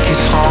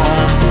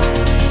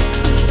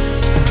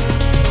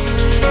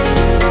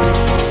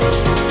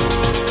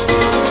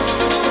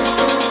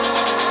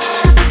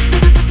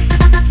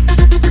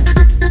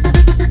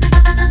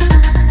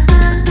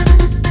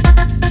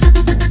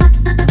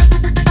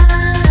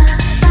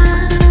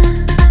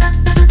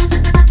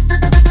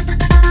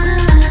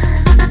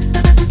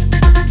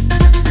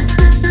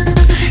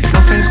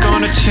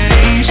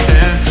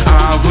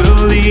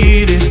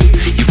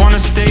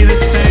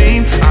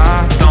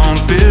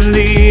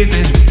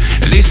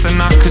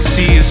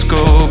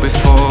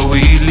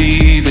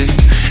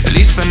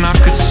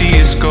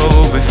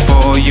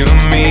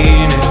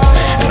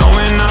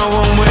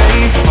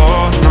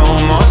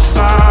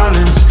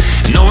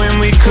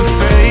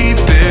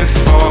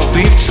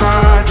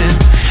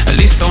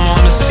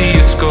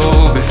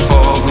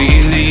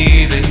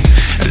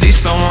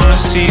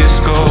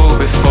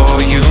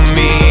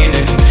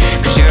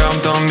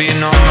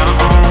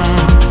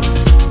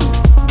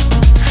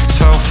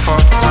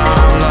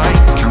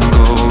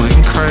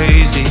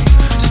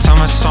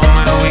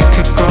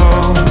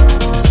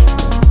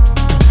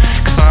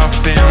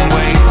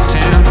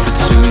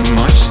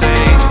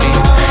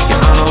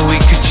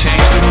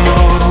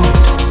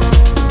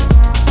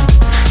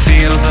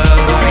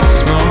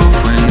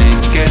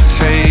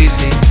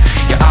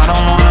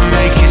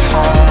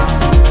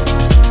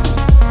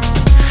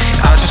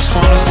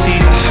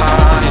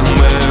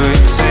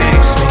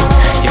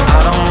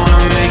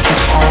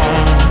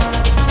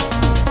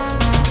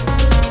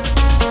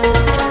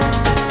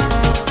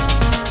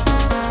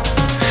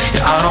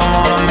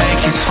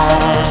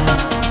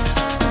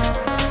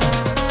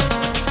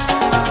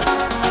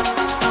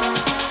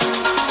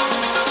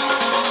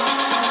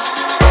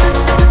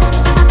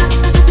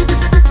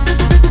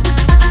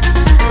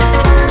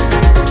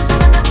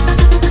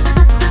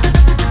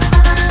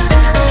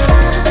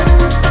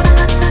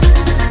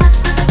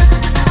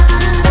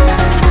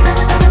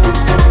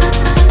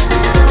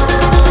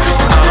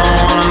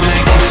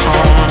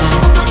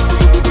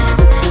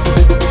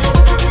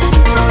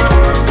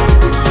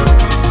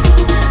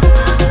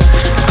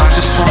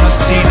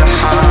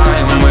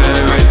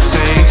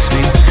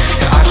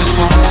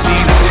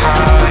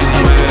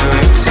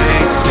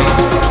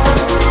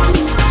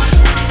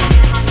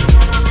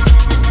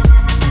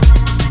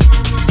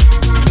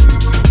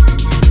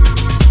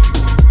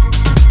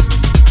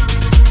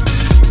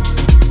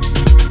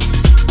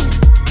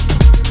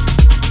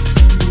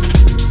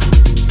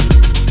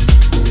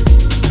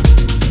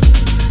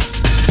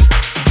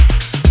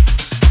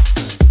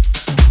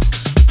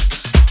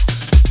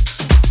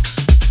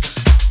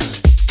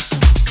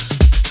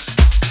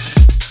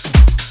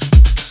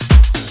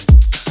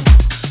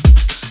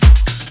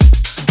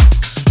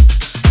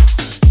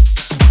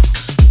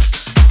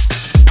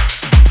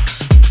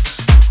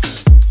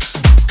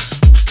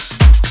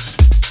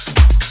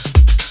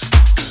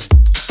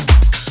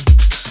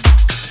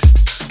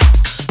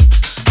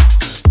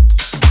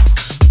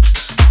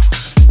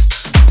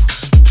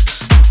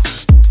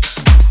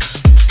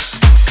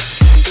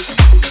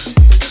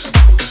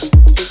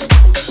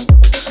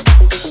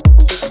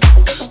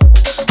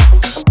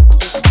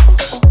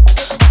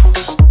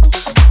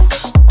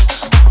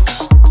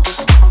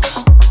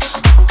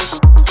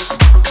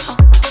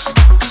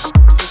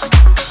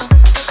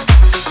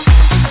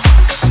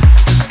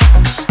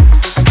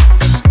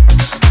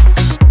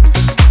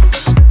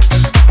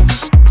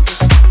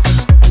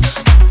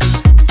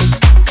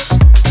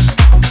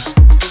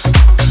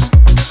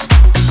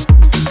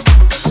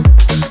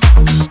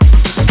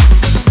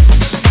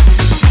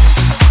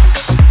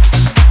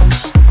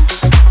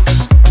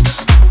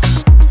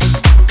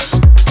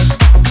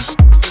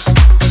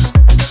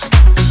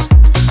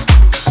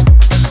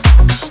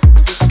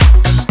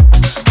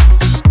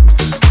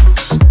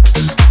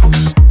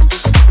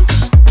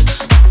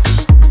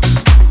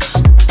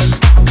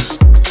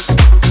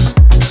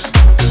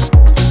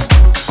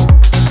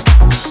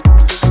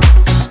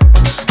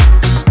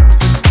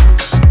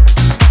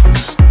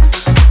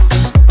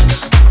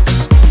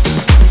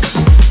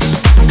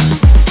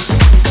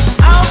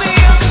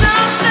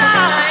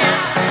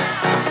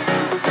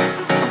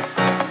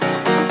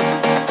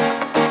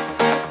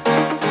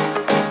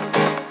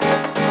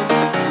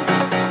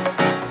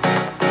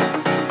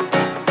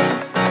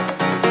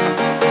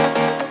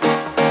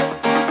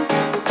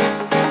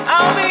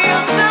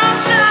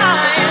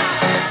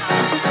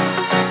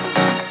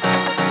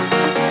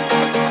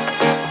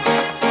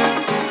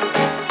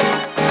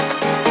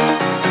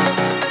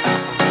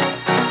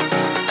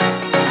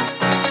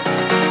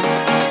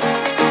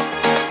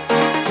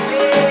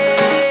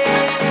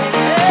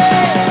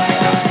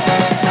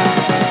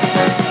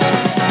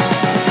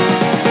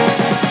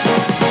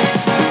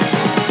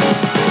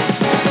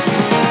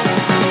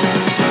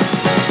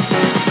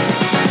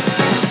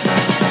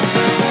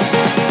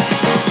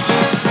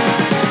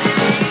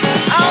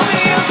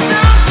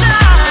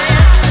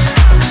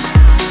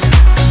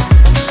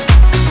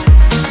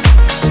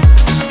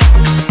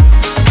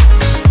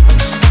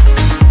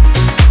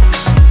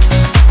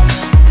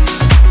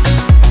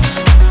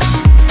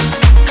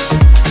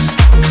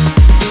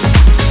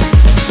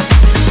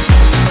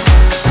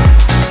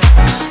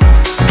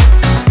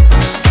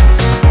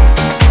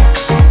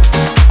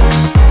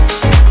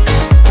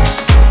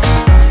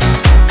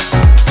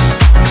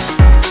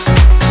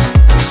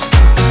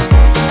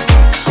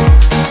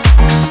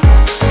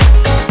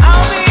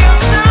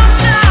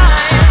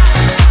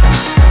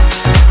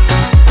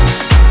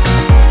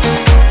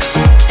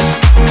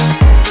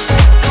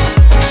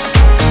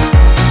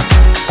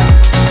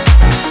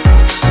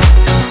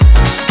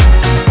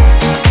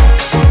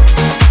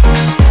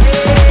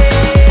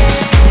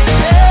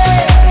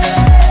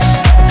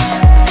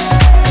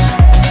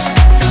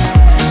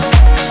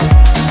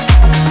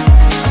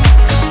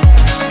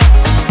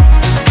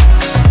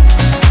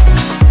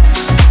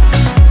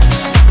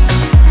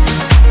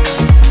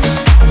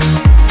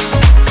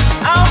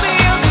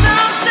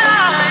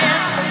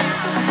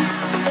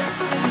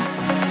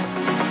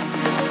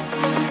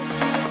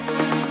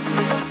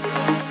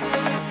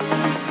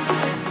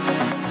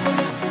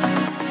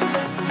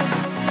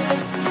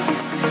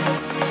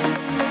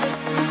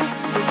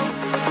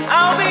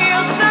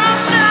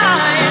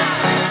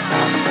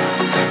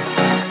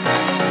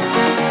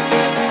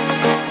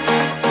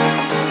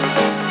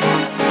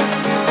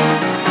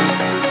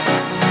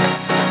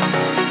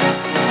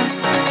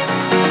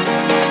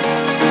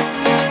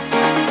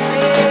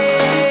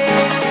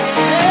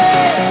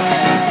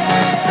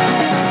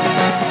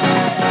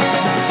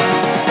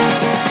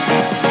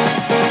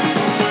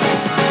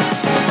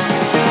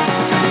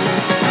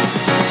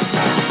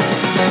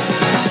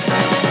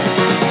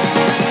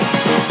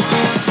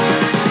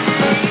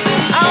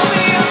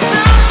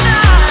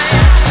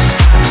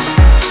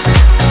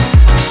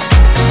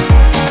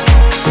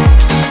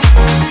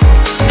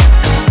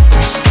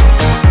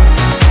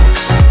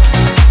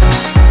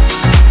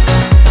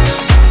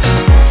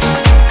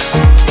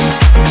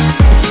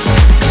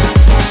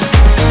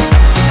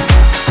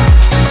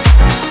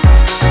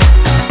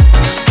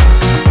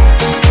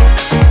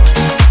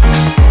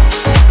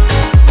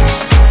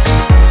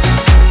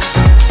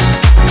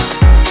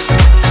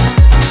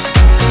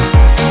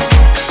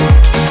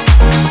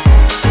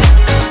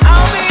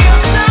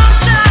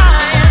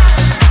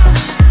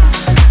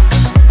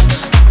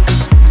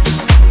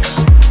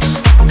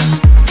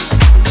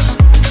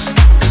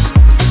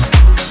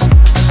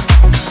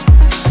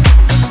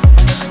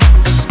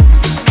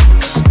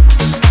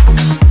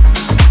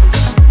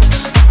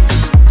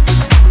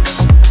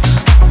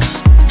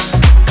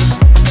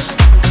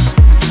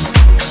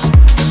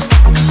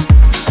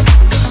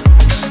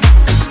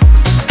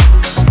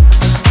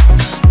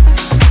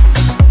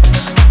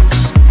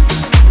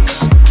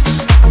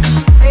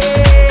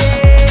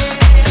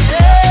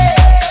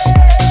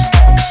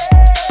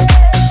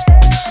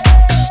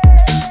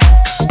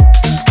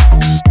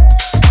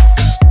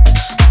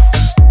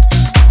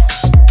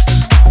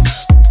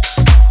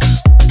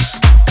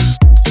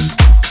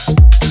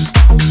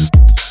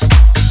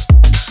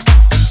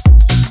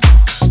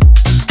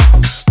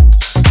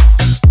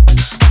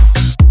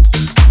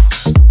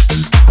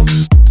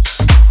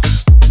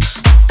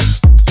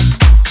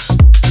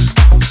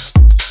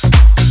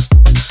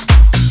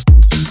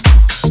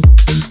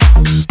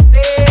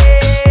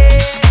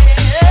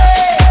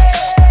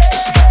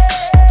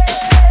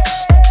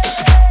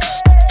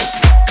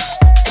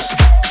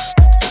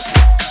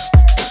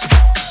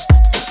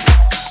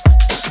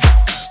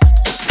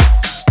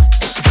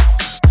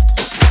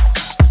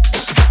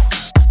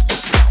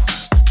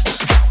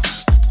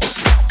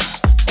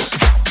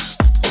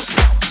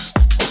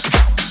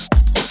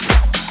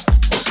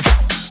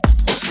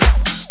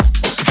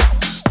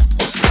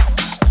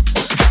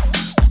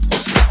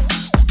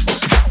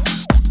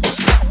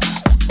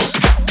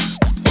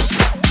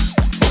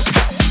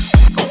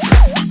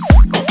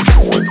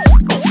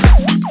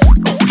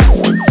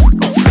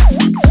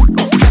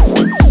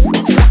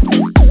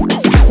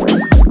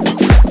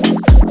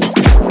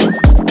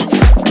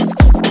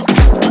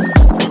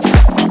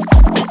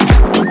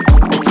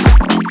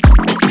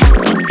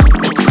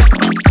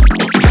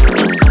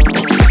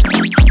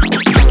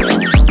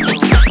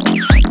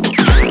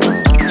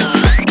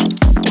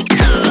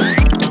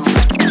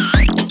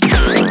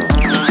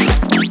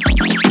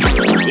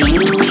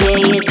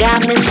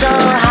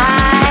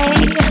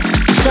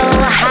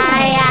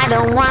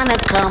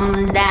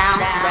come down.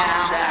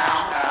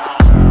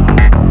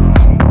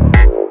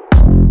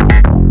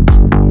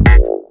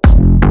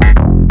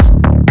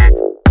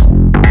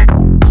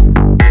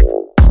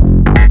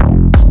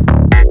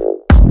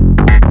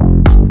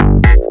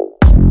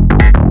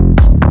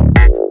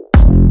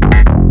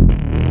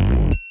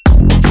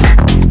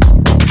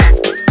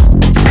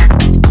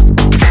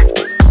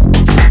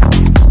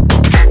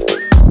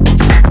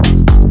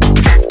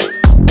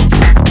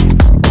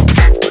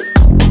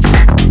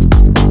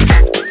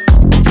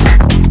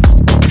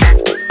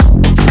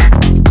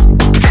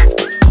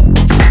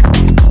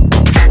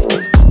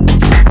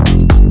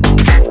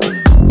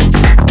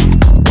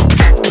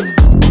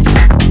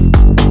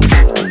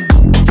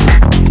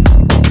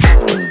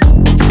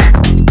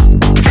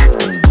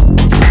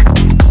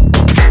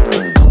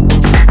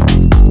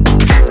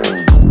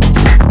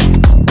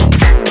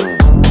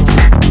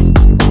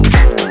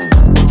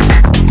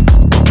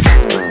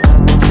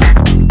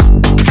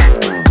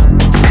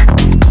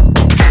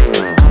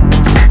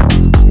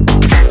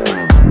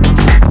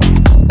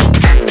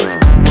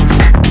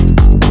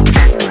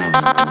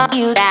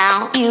 You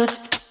down,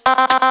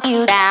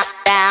 you down,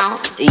 down.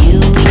 You,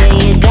 yeah,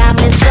 you got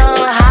me so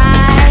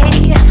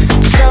high,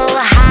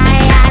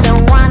 I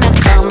don't wanna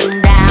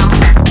come down.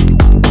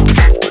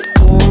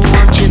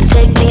 Won't you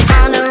take me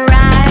on a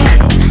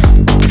ride?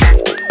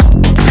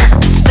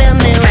 Spin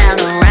me round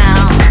and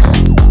round.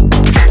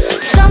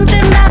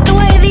 Something about the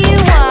way that you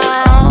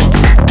walk,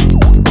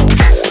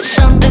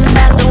 something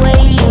about the way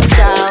you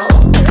talk.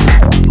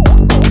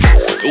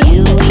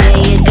 You, yeah,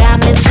 you got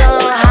me so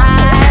high.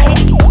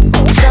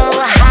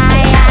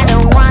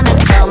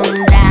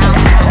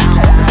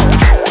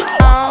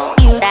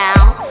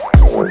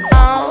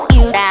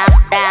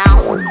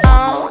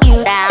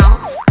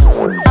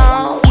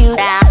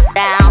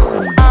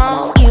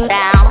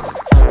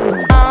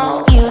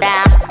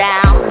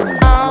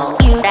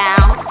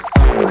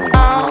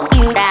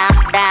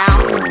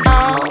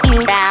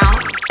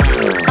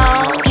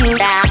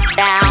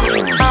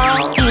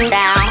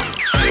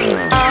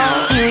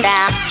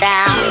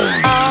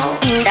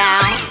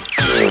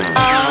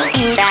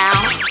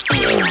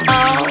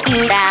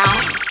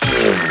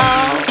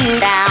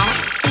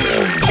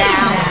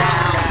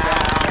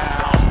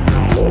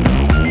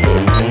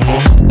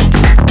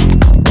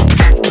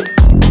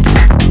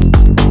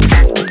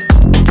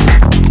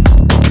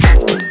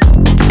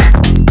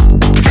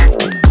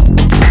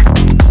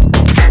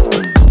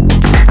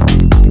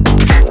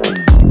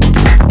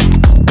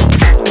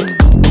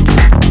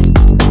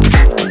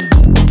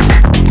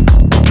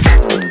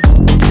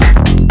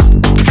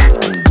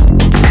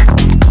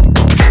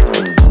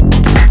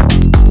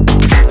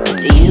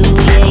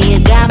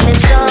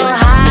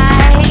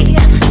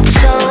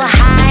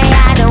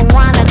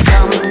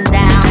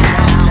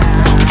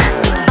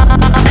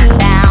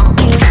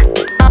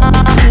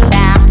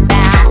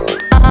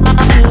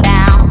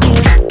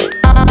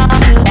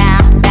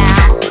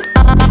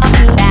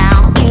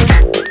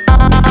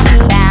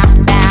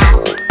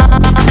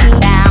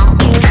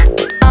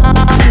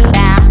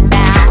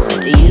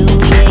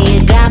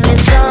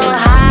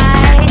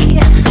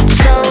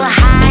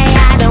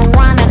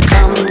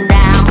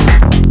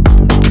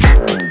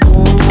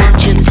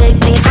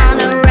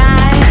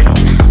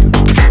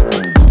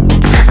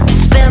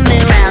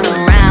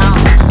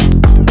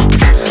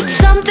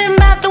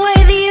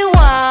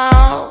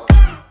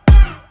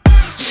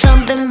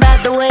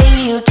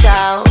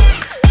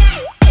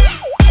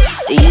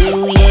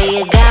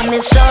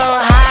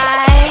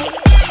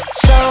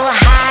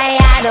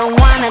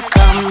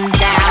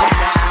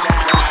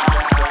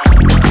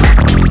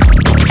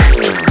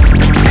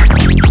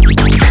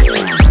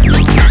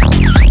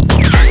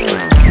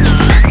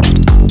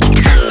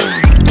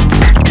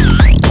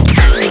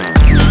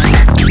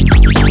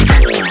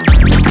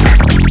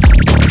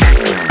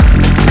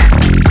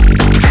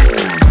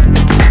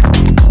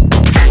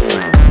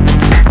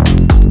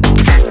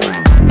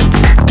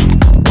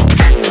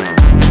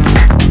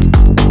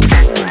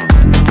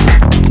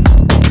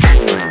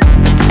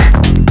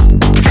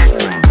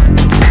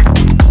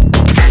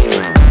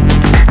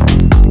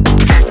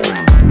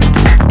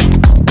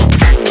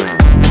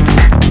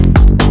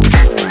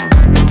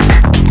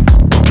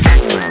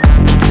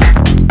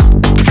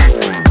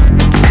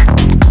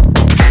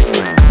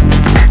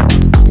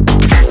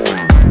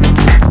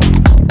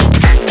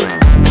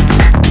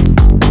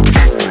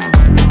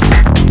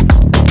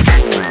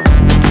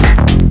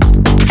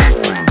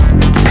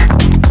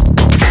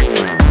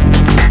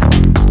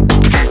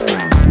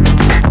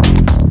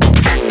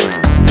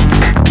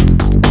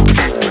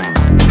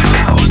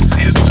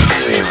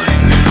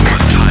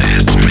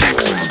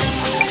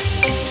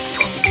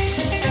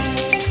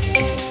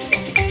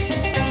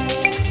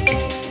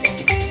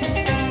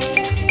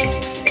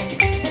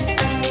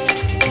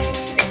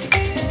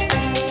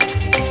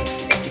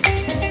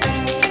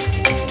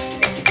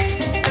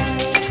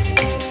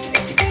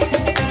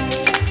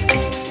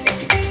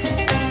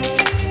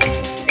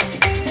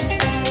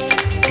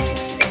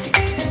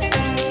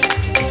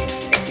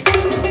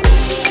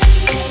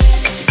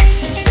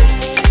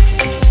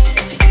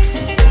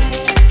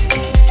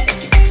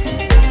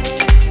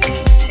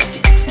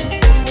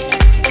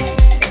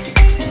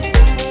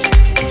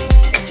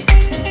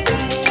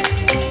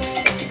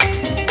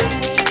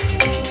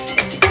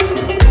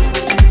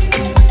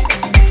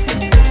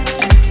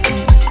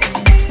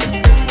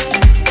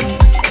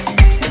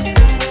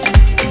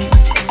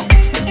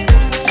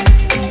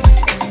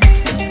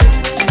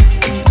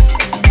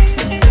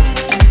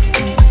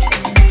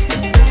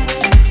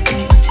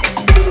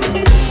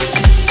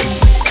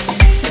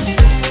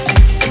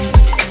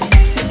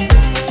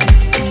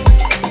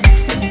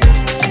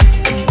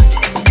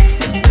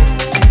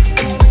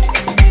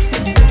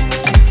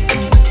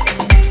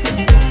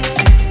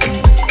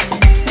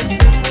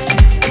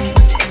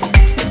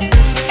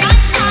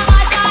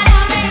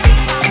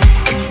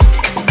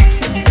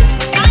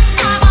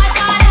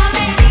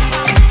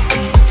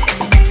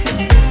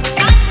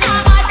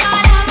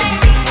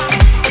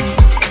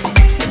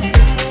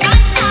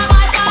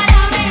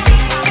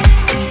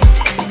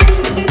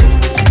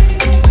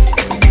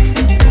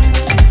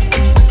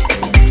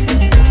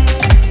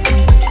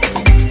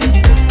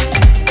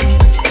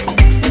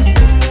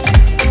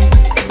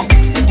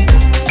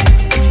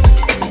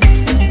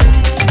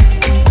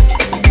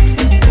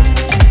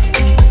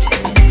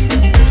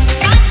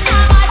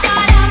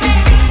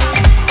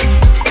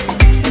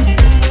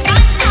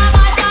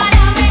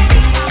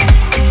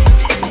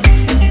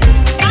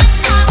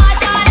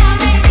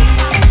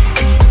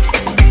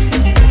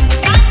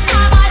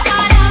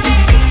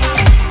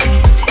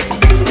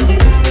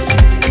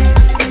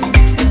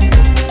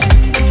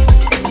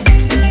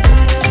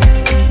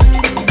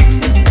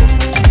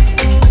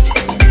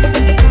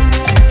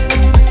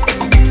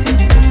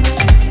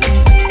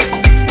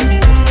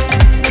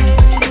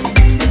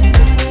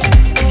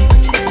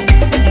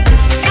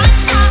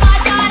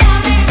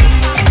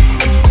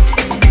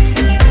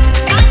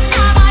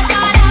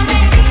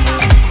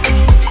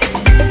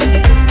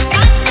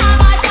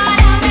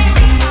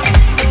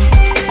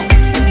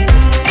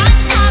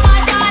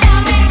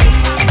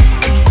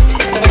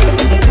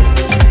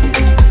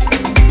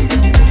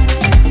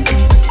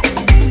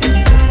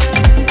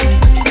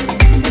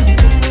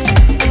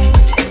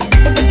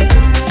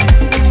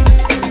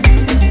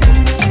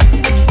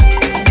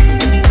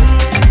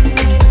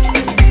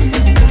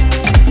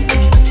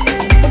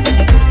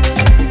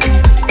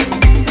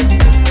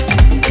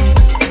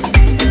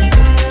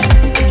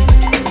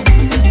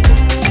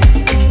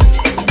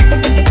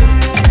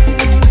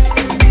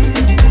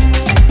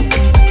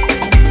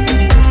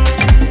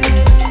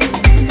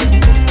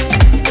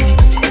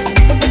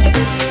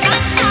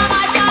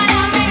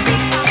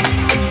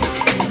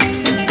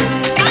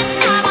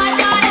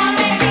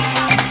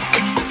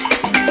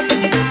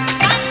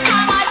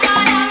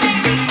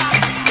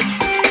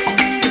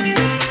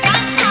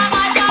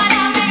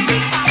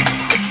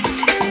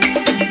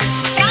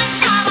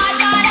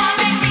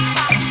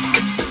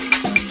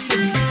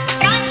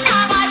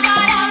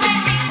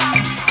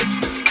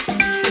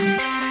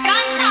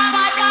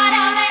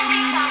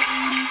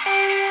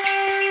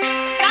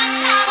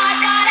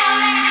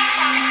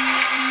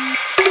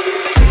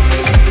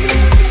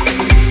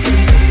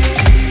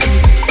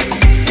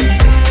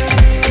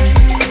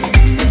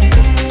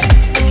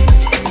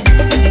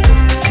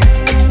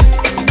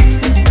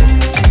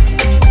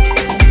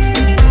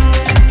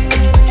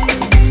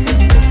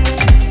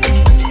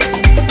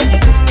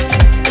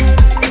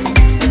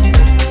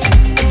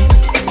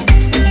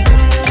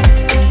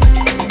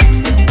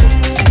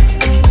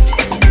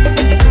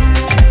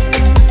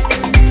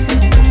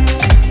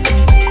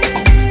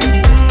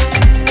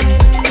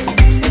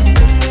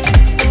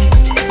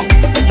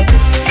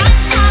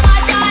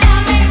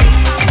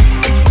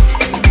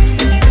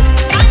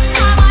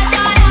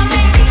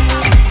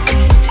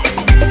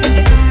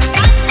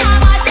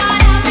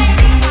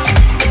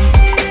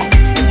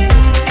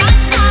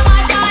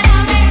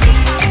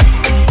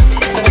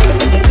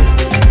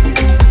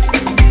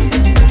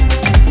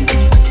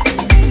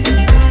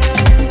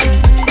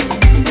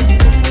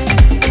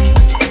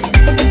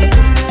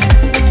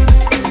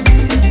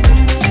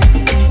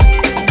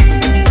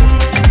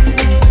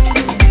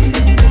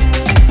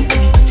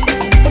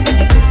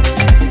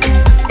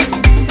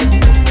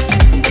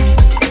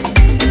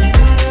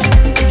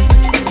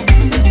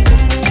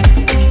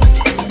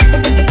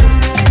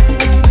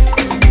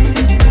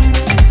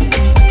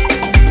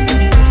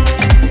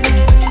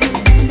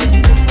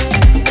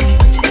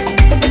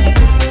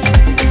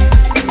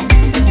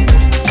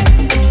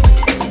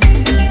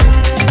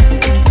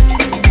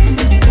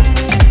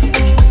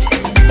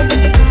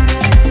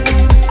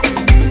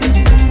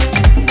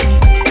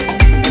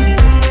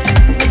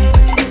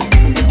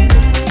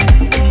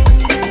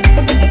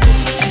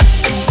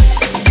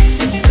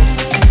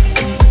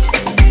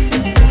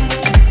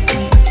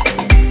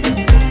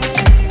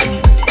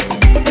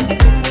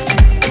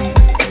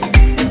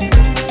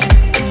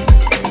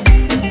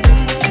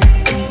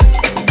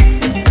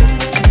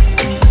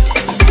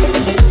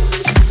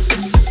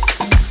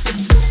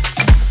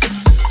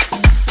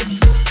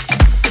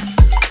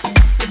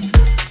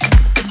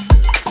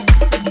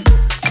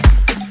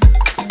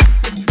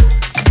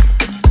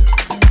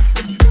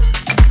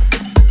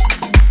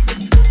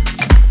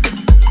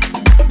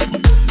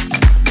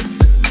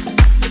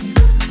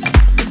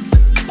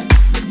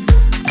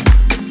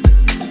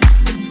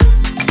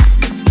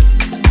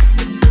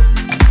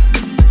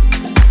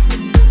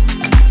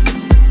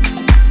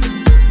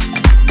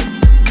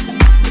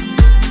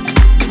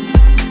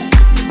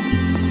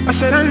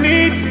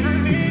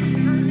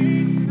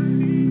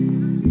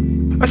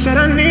 I said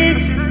I need.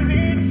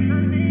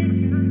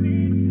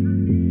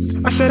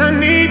 I said I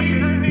need.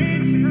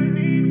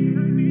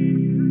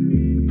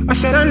 I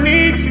said I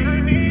need.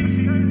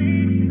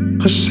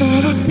 I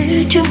said I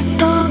need you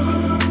there.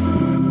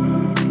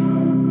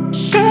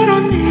 Said I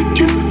need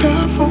you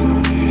there for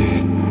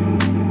me.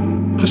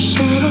 I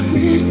said I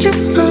need you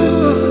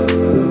there.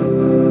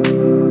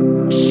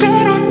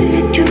 Said I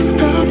need you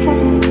there for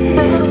me.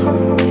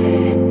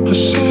 I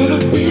said I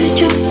need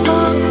you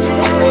there.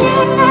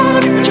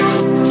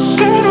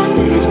 Said I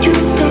need you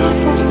there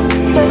for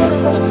me.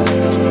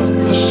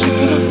 I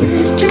said I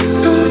need you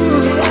there.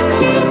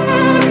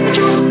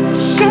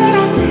 Said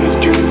I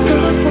need you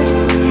there for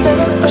me.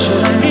 I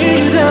said I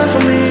need you there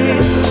for me.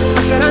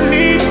 I said I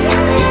need.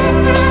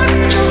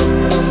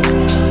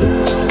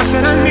 I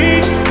said I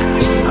need.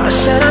 I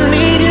said I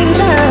need you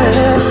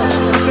there.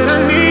 I said I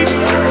need.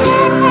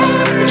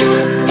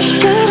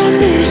 Said I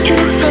need you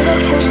there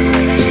for me.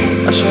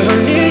 I said I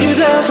need you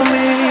there for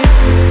me.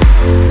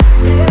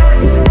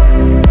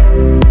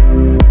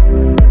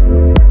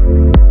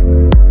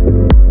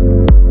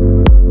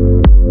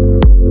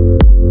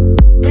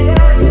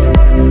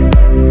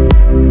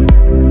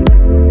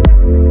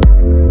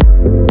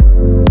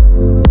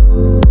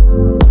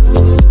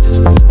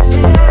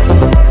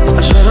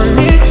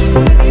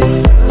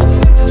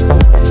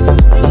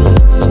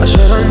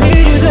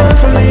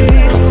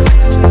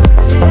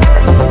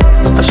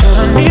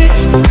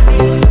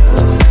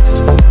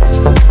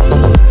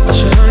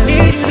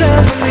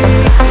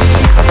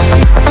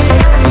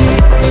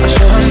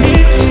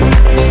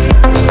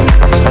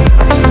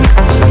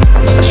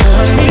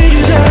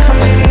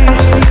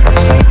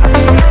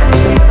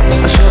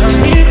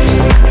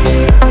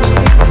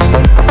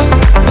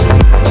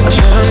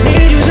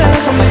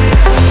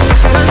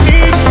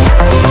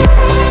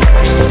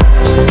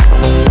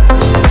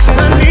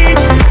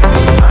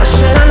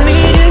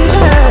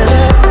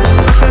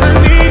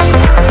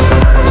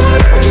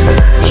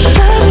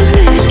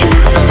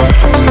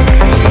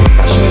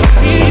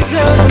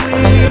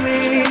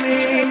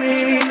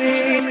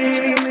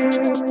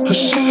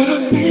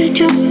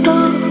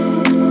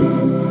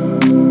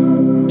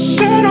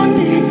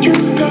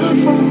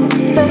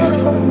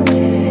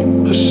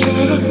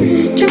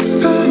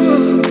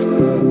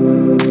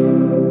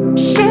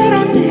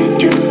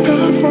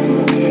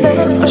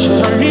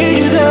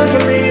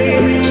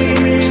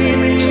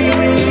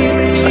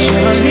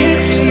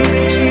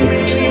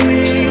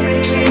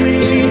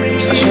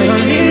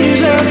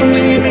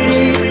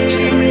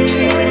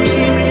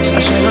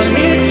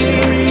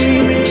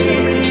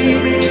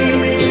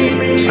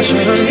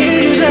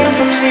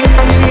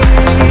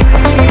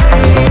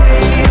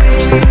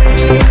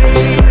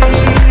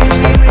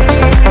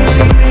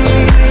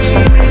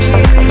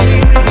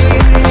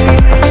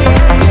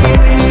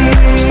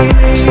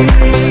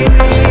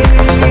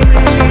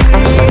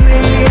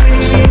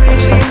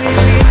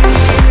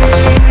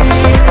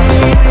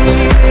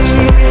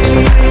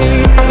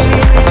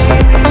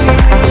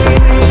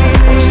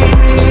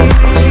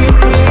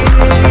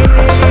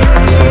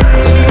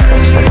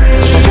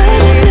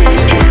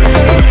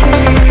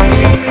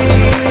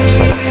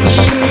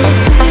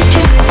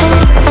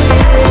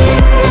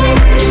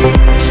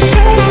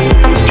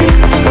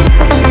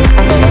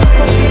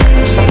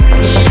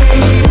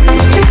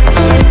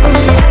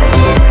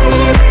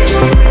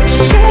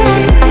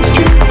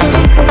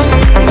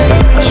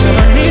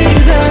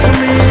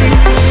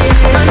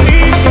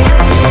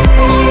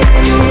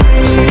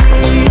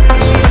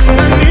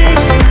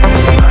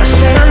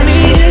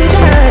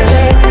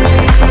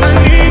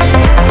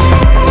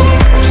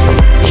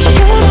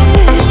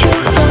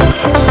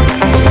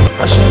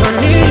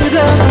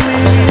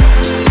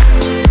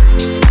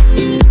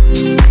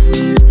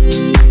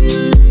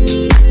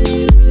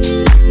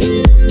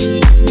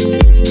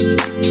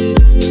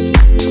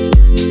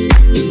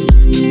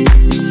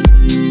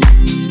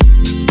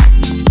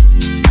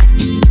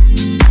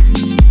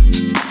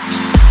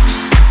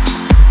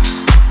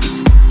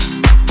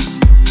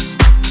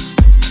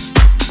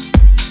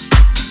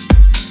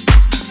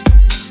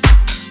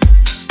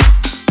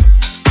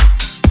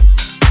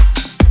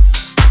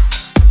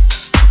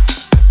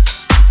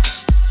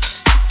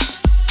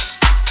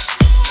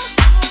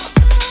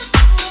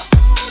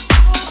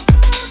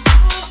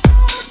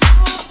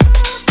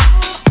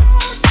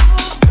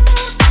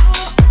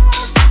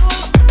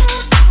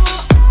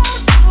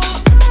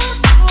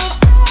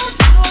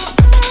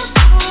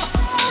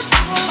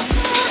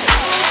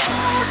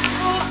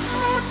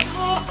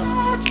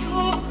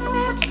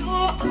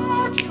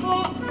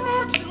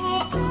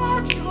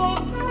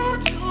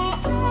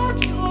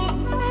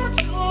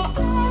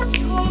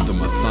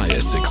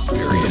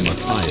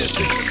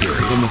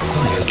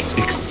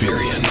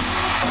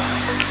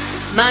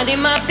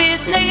 Minding my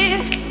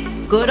business,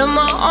 good on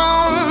my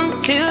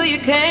own, till you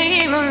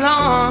came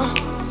along.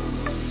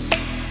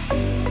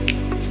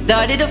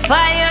 Started a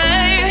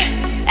fire,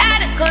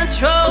 out of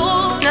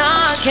control, now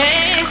I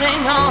can't say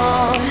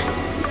no.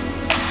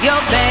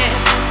 You're bad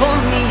for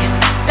me,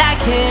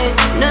 like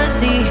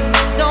Hennessy,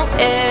 so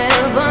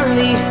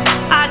heavenly.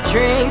 I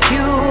drink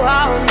you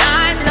all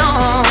night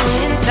long.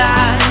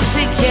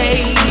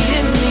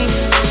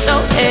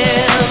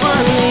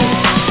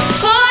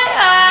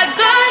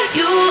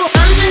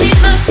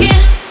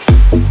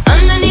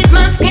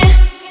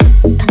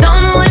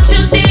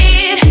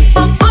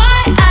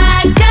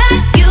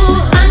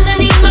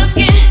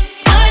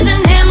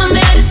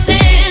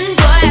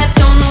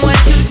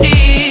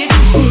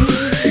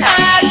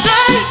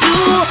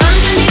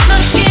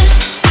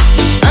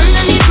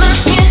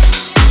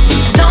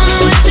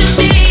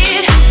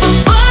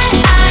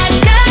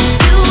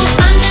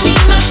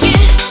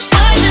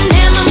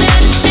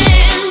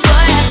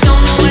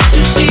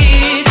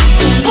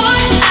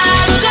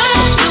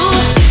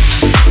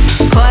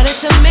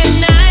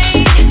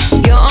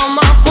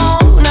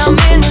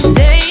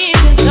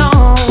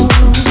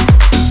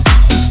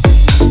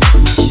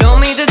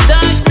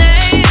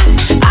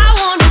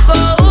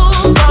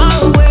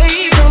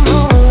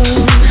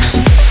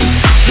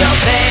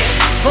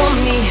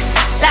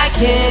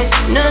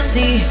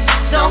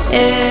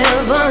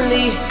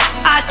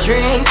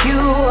 drink you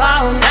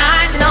all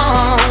night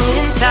long,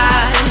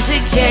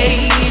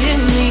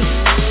 intoxicating me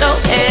so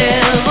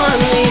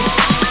heavily.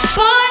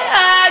 Boy,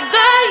 I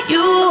got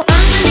you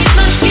underneath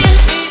my skin,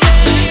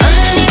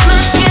 underneath my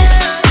skin.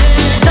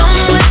 Don't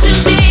know what you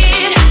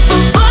did,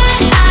 but boy,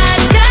 I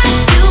got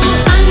you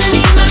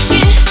underneath my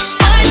skin.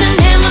 Poison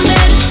in my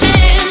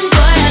medicine,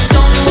 but I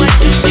don't know what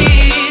you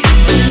did.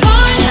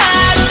 Boy,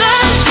 I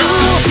got you.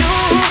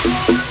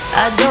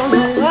 I don't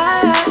know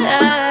why.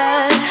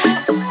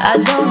 I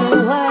don't know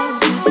why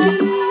you did.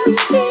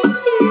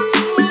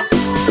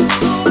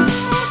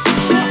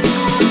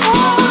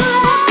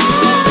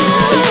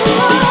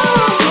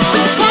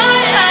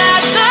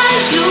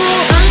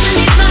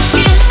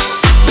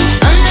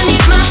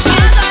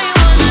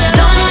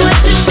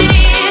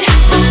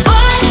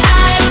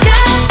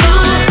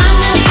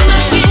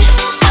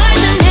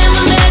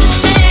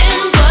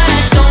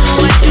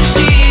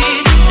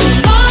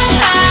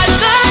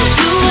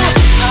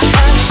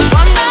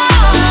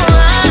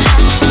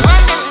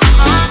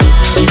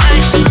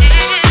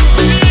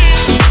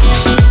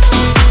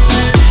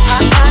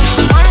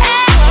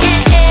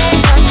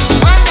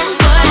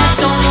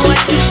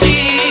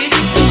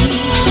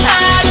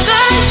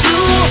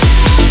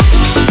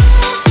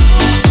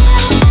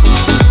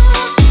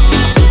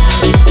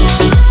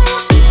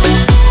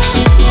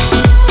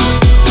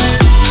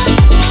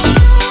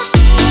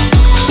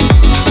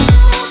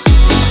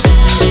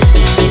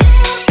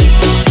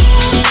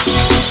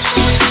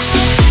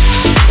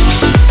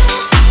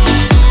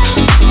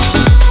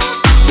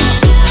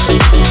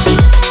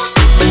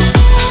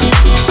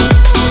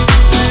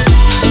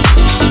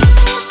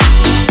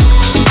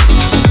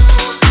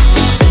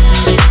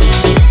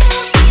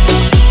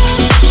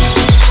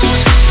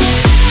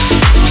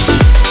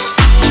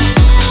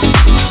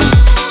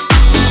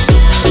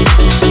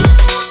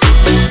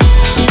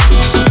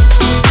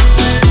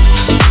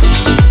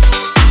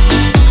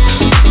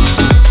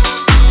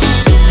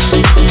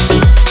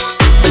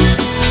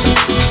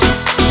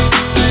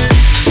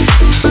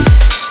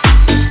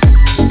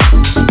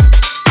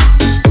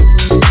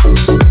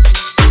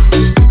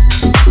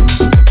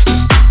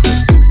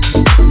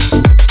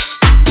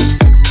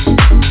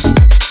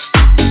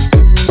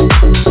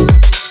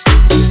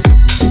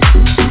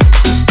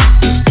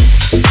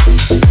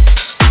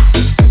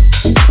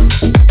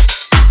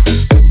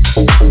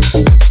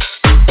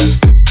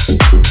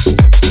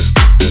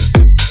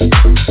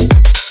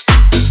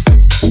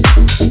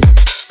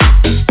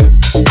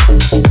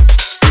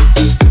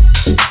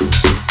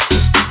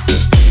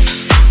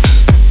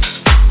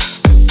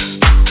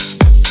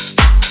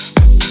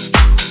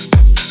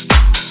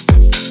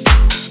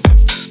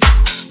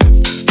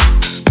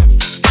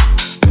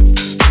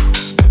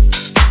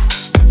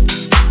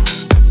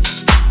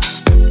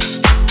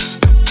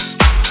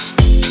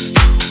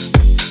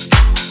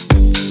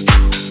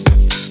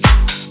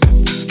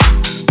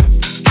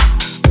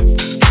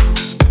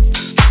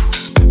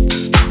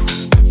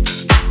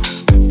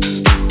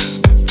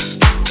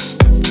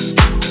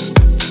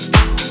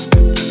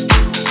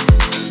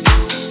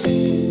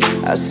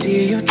 I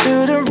see you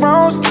through the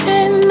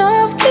rose-tin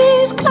of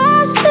these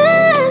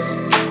glasses.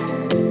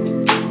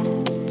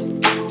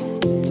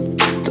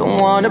 Don't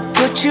wanna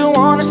put you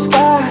on the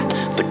spot,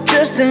 but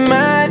just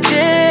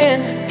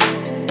imagine.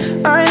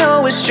 I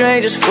know we're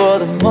strangers for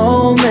the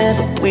moment,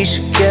 but we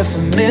should get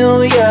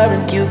familiar,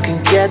 and you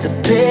can get the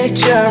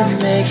picture and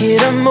make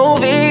it a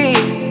movie.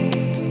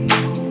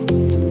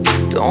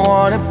 Don't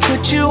wanna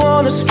put you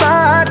on the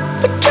spot,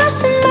 but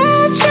just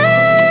imagine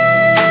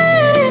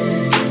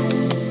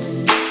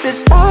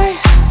this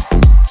life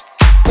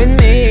with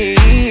me.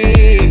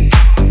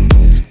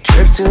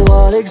 Trip to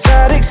all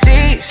exotic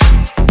seas.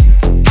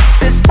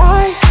 This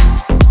life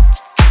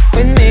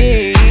with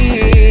me.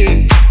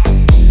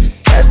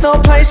 There's no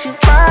place you'd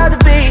rather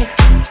be.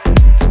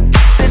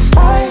 This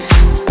life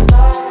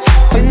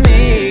with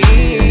me.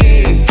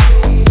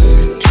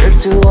 Trip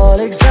to all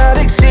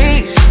exotic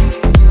seas.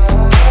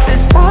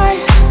 This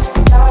life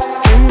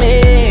with me.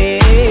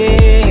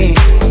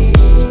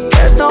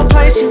 There's no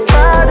place you'd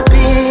rather be.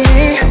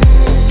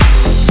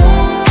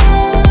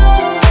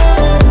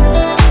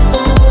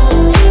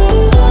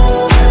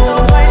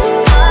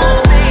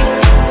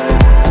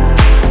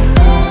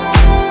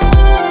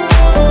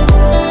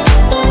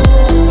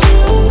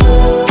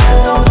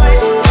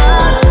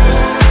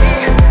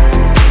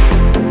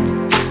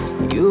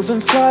 You've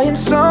been flying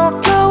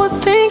solo, I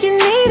think you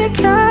need a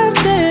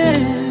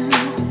captain.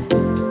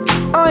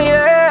 Oh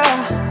yeah.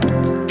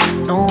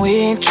 No, we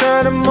ain't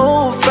trying to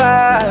move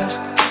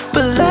fast,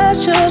 but let's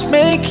just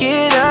make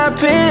it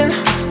happen.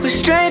 We're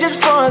strangers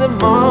for the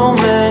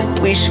moment.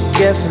 We should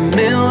get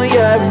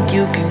familiar, and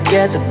you can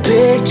get the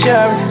picture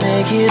and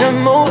make it a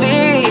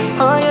movie.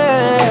 Oh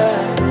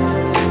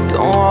yeah.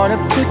 Don't wanna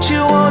put you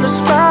on the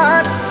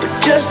spot, but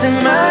just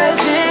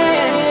imagine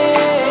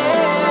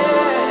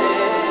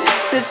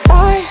this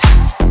life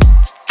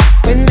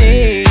with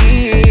me.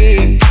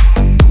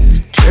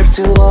 Trip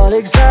to all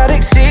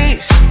exotic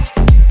seas.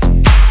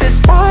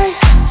 This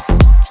life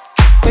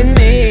with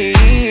me.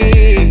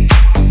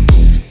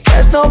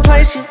 There's no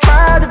place you'd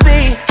rather rather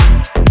be.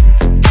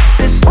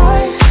 This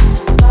life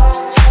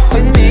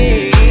with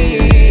me.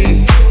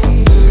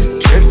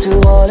 Trip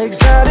to all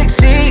exotic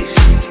seas.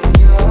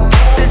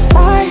 This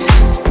life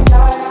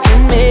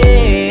with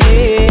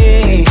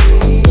me.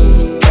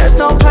 There's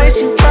no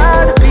place you'd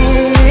rather be.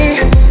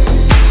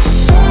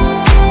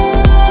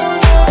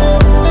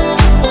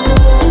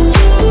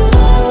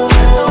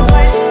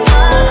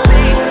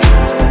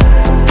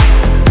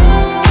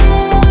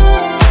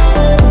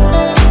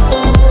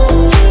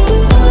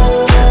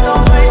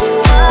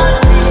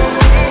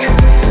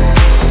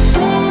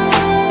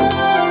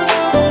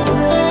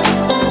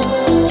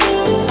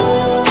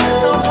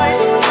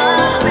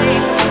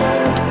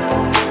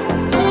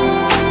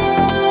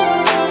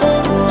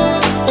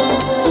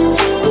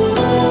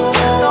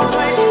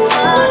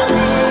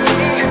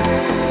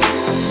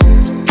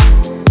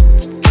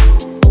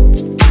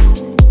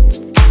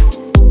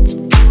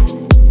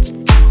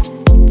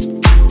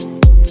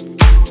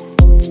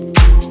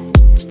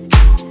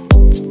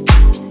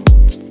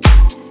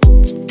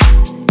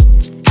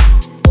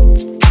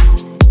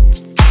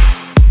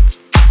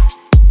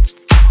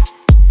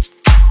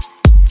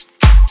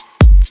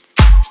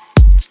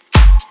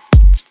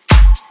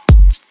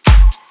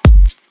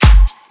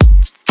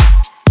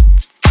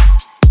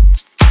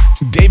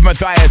 Dave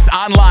Mathias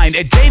online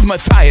at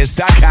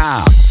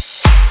DaveMathias.com.